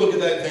 I still look at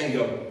that thing and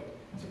go,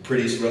 it's the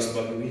prettiest rust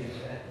bucket we have.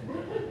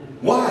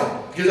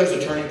 Why? Because that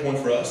was a turning point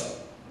for us.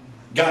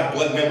 God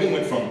bless, man, we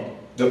went from,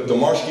 the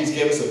Marshkeys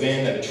gave us a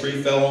van that a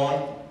tree fell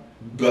on.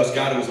 Bless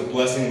God, it was a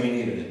blessing, we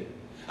needed it.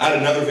 I had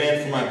another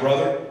van for my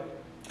brother.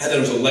 And there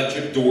was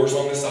electric doors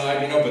on the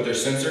side, but they're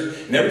censored.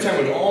 And every time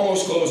it would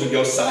almost close, it would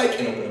go, psych,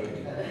 and open up again.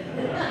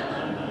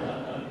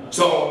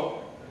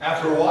 So,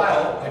 after a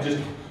while, I just,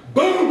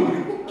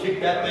 boom, kick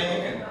that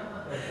thing in.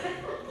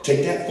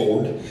 Take that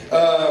forward.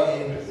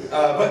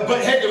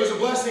 But hey, it was a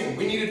blessing.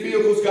 We needed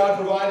vehicles God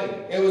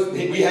provided.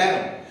 We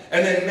had them.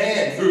 And then,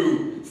 man,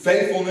 through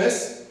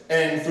faithfulness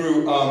and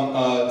through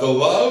the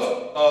love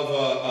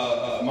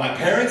of my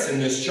parents in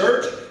this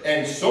church,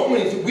 and so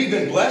many, we've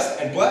been blessed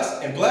and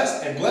blessed and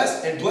blessed and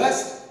blessed and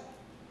blessed.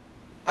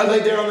 I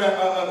laid there on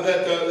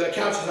that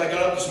couch as I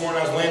got up this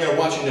morning. I was laying there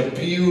watching the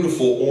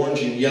beautiful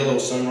orange and yellow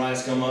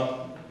sunrise come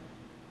up.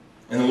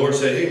 And the Lord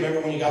said, hey,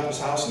 remember when you got this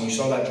house and you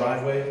saw that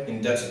driveway?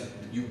 And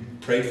you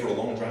prayed for a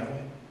long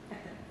driveway?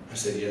 I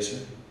said, yes,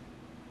 sir.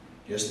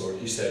 Yes, Lord.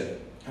 He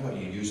said, how about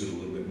you use it a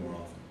little bit more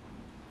often?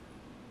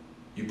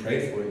 You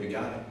prayed for it, you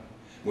got it.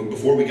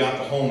 Before we got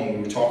the home, when we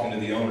were talking to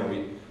the owner,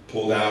 we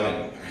pulled out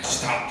and I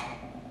stopped.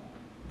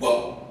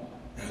 Whoa.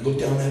 And I looked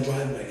down that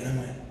driveway and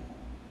I went,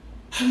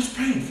 I was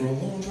praying for a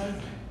long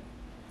driveway.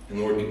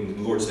 And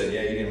the Lord said,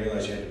 yeah, you didn't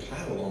realize you had to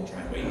plow a long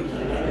driveway.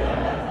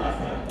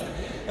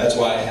 That's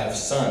why I have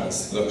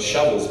sons. Little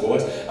shovels,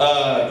 boys.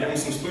 Give them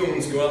some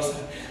spoons, go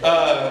outside.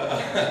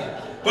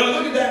 But I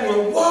look at that and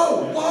go,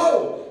 whoa,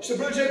 whoa. She said,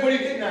 Brother Jake, what are you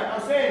getting at?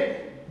 I'm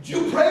saying,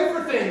 you pray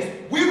for things.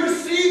 We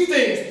receive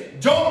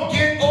things. Don't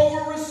get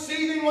over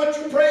receiving what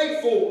you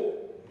prayed for.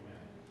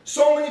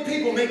 So many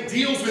people make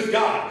deals with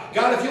God.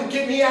 God, if you'll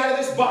get me out of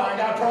this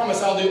bind, I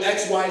promise I'll do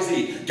X, Y,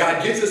 Z.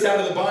 God gets us out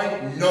of the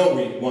bind. No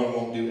one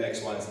won't do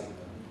X, Y, Z.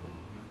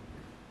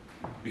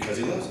 Because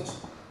he loves us.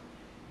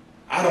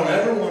 I don't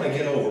ever want to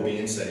get over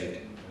being saved.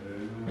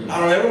 I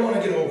don't ever want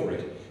to get over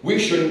it. We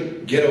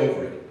shouldn't get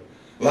over it.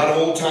 A lot of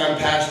old-time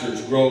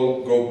pastors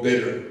grow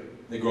bitter.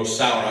 They grow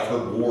sour. I've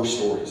heard war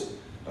stories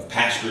of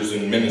pastors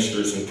and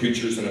ministers and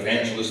preachers and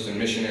evangelists and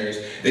missionaries.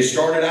 They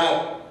started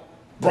out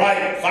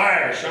bright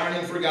fire,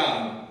 shining for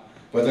God.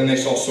 But then they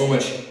saw so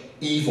much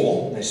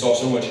evil. They saw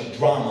so much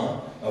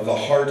drama of the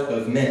heart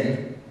of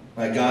men,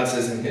 like God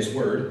says in his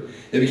word.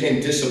 They became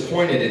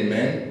disappointed in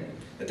men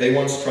that they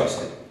once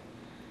trusted.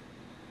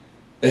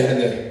 They had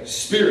the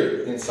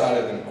spirit inside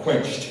of them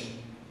quenched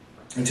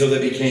until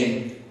they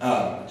became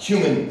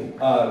human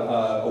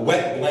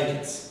wet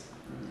blankets.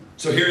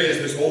 So here is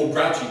this old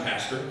grouchy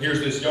pastor. Here's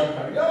this young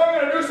pastor. Yeah, I'm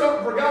going to do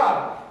something for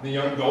God.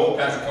 The old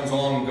pastor comes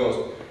along and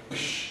goes,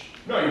 psh,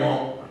 no, you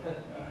won't.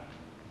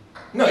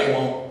 No, you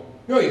won't.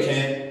 No, you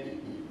can't.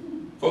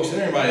 Folks, did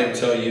anybody ever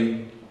tell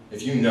you,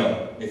 if you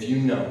know,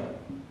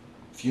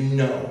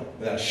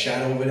 without a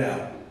shadow of a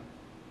doubt,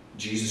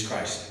 Jesus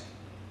Christ,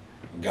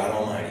 God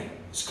Almighty,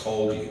 has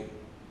called you.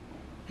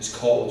 Has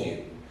called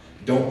you.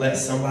 Don't let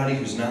somebody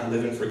who's not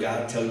living for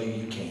God tell you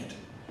you can't.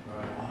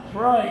 That's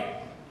right.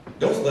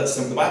 Don't let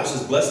the Bible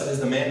says, blessed is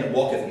the man that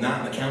walketh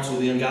not in the counsel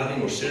of the ungodly,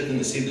 nor sitteth in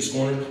the seat of the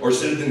scorners, or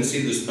sitteth in the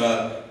seat of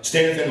the,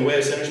 standeth in the way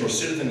of sinners, nor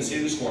sitteth in the seat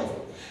of the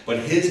scornful. But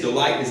his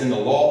delight is in the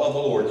law of the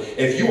Lord.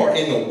 If you are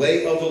in the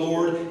way of the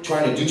Lord,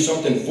 trying to do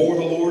something for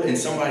the Lord, and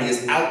somebody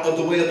is out of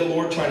the way of the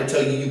Lord, trying to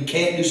tell you you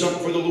can't do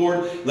something for the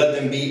Lord, let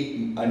them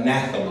be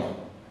anathema.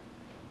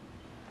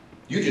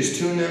 You just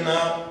tune them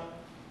out,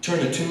 turn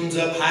the tunes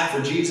up high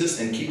for Jesus,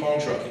 and keep on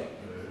trucking.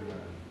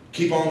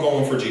 Keep on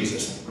going for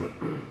Jesus.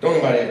 Don't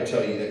anybody ever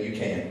tell you that you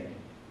can.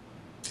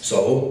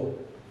 So,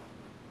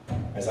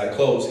 as I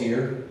close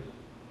here,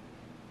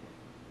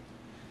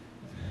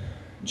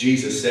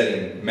 Jesus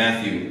said in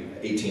Matthew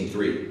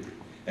 18:3,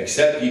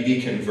 except ye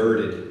be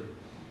converted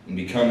and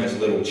become as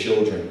little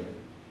children,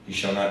 ye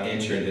shall not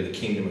enter into the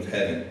kingdom of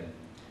heaven.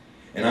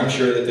 And I'm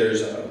sure that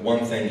there's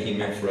one thing he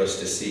meant for us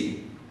to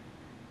see.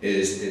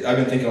 I've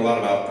been thinking a lot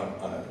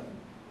about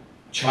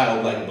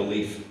childlike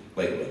belief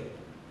lately.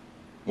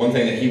 One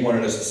thing that he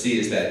wanted us to see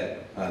is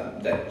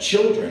that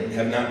children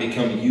have not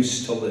become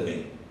used to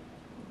living.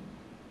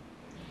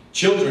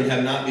 Children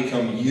have not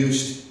become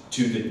used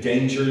to the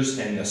dangers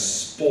and the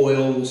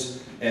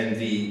spoils and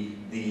the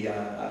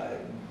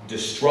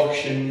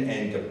destruction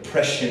and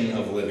depression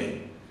of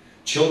living.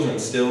 Children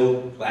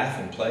still laugh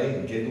and play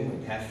and giggle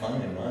and have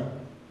fun and run.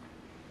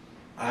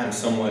 I'm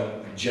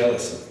somewhat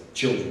jealous of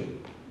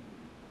children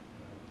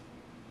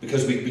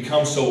because we've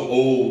become so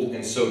old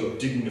and so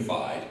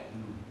dignified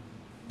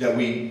that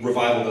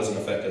revival doesn't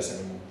affect us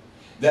anymore.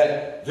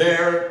 That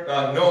there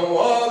no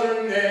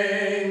other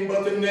name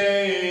but the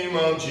name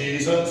of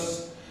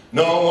Jesus.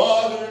 No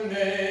other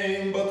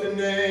name but the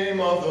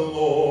name of the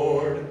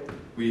Lord.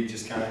 We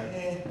just kind of,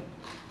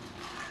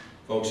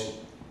 Folks,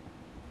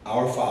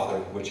 our Father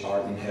which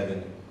art in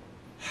heaven,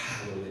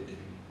 hallowed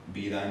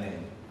be thy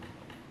name.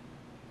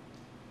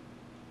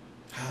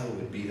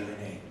 Hallowed be thy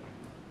name.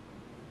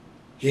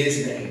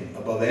 His name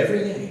above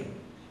every name,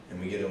 and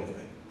we get over it.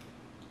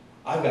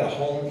 I've got a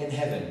home in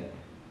heaven.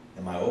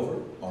 Am I over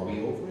it? Are we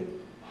over it?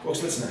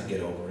 Folks, let's not get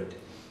over it.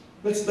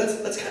 Let's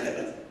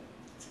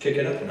kick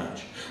it up a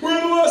notch. We're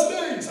in the last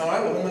days. All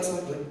right, well then let's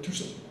do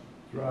something.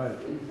 Right.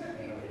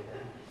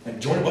 Like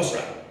join a bus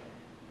ride.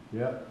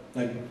 Yep.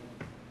 Like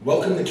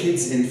welcome the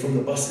kids in from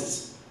the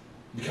buses.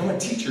 Become a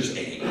teacher's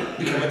aide.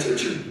 Become a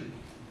teacher.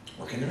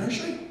 Work in the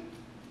nursery.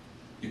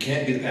 You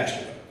can't be the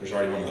pastor though. There's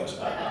already one of those.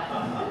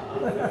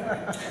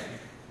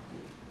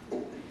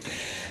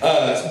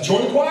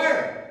 Join the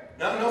choir.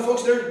 No,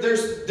 folks,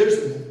 there's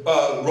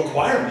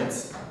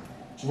requirements.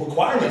 There's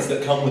requirements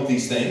that come with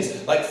these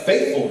things, like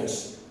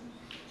faithfulness,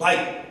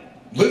 like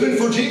living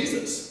for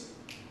Jesus,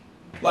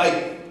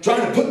 like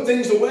trying to put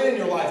things away in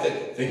your life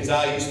that things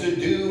I used to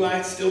do,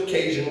 I still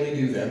occasionally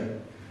do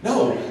them.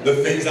 No, the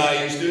things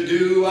I used to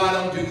do, I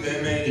don't do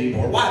them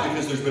anymore. Why?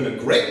 Because there's been a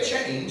great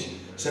change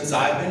since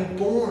I've been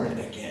born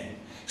again,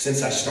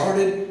 since I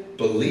started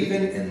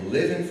believing and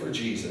living for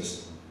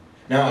Jesus.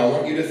 Now, I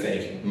want you to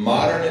think,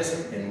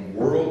 modernism and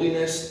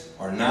worldliness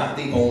are not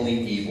the only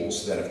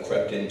evils that have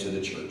crept into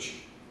the church.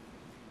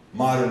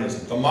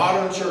 Modernism, the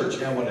modern church,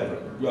 yeah, whatever.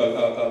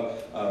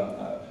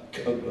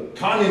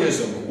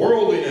 Communism,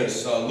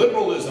 worldliness,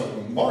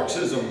 liberalism,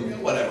 Marxism, yeah,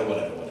 whatever.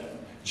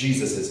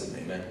 Jesusism,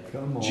 amen.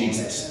 Come on.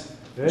 Jesus.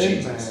 Amen.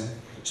 Jesus.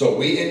 So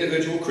we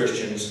individual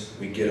Christians,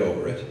 we get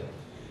over it.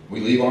 We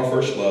leave our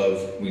first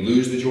love. We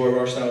lose the joy of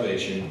our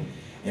salvation.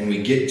 And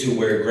we get to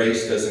where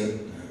grace doesn't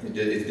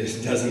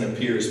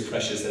appear as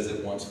precious as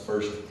it once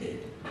first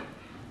did.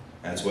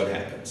 That's what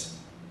happens.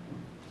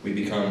 We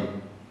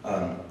become,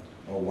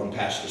 one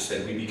pastor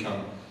said, we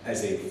become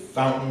as a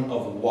fountain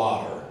of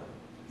water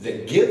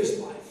that gives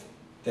life,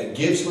 that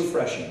gives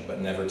refreshing,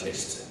 but never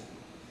tastes it.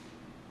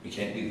 We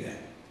can't do that.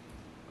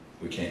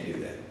 We can't do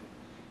that.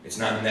 It's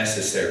not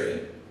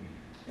necessary.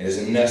 It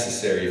isn't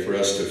necessary for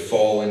us to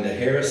fall into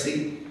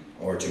heresy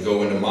or to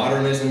go into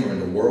modernism or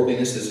into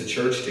worldliness as a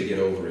church to get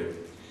over it.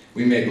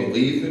 We may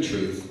believe the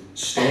truth,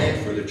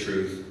 stand for the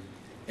truth,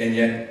 and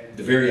yet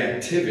the very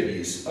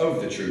activities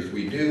of the truth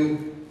we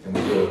do, and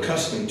we grow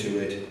accustomed to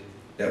it,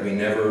 that we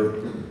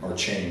never are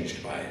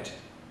changed by it.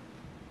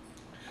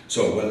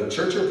 So whether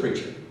church or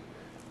preacher,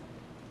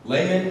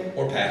 layman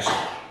or pastor,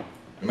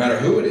 no matter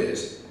who it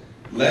is,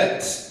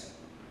 let's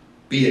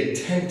be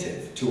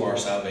attentive to our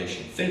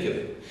salvation. Think of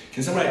it.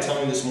 Can somebody tell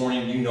me this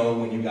morning, you know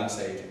when you got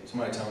saved?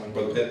 Somebody tell me,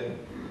 Brother Pitt.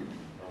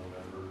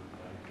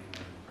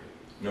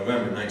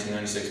 November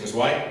 1996. Ms.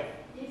 White?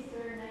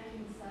 Easter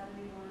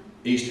 1971.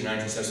 Easter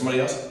 1970. Somebody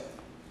else?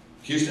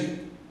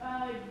 Houston?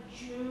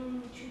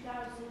 June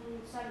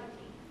 2017.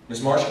 Ms.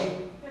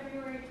 Marshke?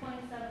 February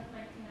 27th,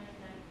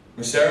 1999.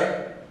 Ms.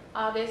 Sarah?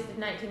 August of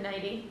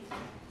 1990.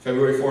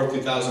 February 4th,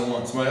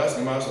 2001. Somebody else?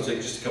 Anybody else? I'll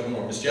take just a couple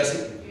more. Ms. Jessie?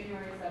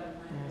 January 7th,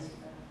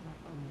 1997.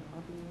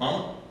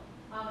 Mama?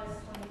 August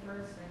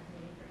 21st,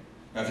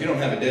 1983. Now, if you don't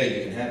have a day,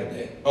 you can have a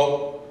day.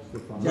 Oh,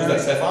 who's that,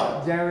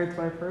 Stefan? January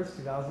 21st,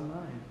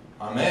 2009.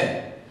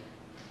 Amen.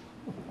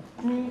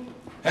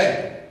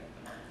 Hey,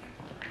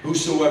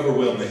 whosoever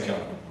will may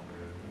come.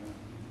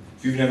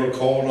 If you've never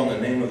called on the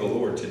name of the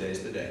Lord,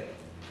 today's the day.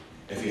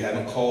 If you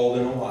haven't called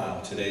in a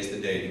while, today's the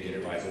day to get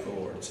it right with the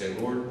Lord. Say,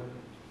 Lord,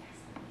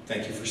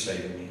 thank you for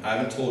saving me. I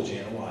haven't told you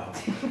in a while.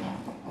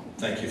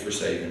 Thank you for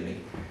saving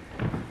me.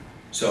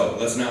 So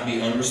let's not be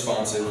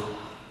unresponsive.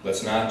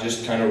 Let's not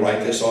just kind of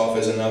write this off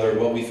as another,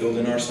 well, we filled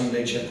in our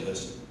Sunday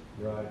checklist.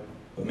 Right.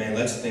 But man,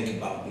 let's think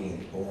about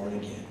being born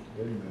again.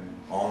 Amen.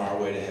 On our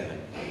way to heaven.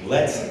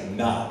 Let's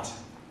not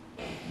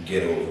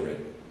get over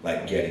it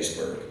like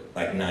Gettysburg,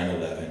 like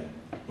 9/11,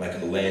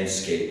 like a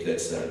landscape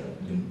that's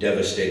been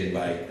devastated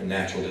by a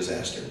natural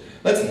disaster.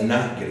 Let's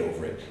not get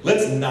over it.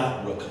 Let's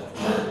not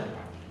recover.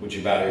 Would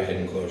you bow your head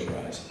and close your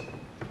eyes?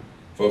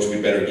 Folks,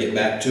 we better get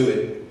back to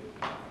it.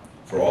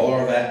 For all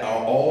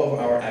of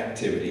our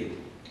activity,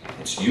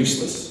 it's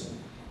useless,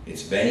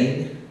 it's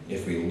vain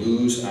if we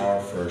lose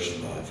our first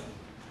love.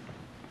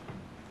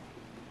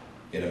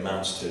 It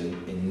amounts to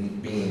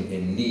being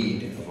in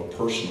need of a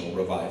personal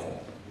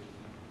revival.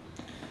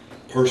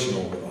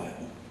 Personal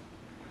revival.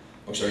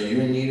 Folks, are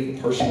you in need of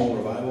a personal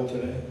revival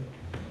today?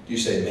 Do you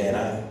say,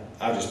 man,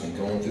 I've just been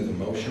going through the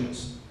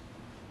motions.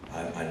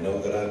 I know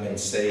that I've been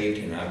saved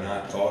and I've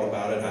not thought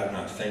about it. I've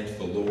not thanked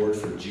the Lord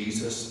for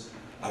Jesus.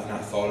 I've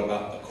not thought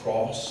about the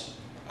cross.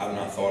 I've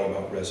not thought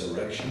about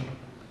resurrection.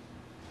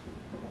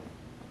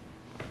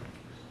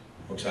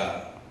 Folks,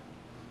 the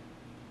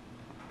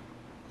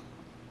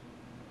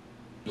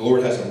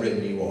Lord hasn't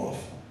written you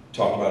off.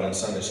 Talked about in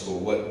Sunday school.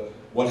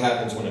 What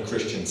happens when a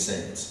Christian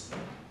sins?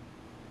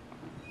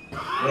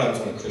 What happens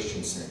when a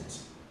Christian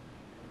sins?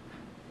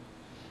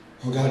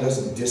 Well, God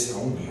doesn't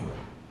disown you.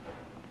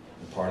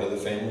 You're part of the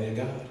family of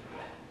God.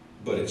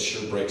 But it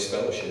sure breaks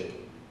fellowship.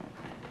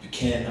 We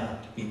cannot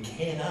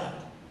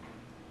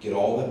get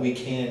all that we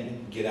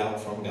can get out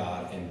from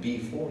God and be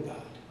for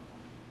God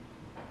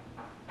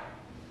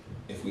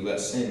if we let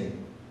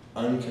sin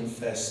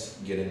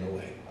unconfessed get in the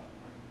way.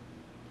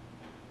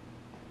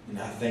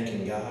 Not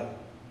thanking God,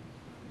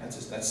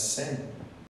 that's sin.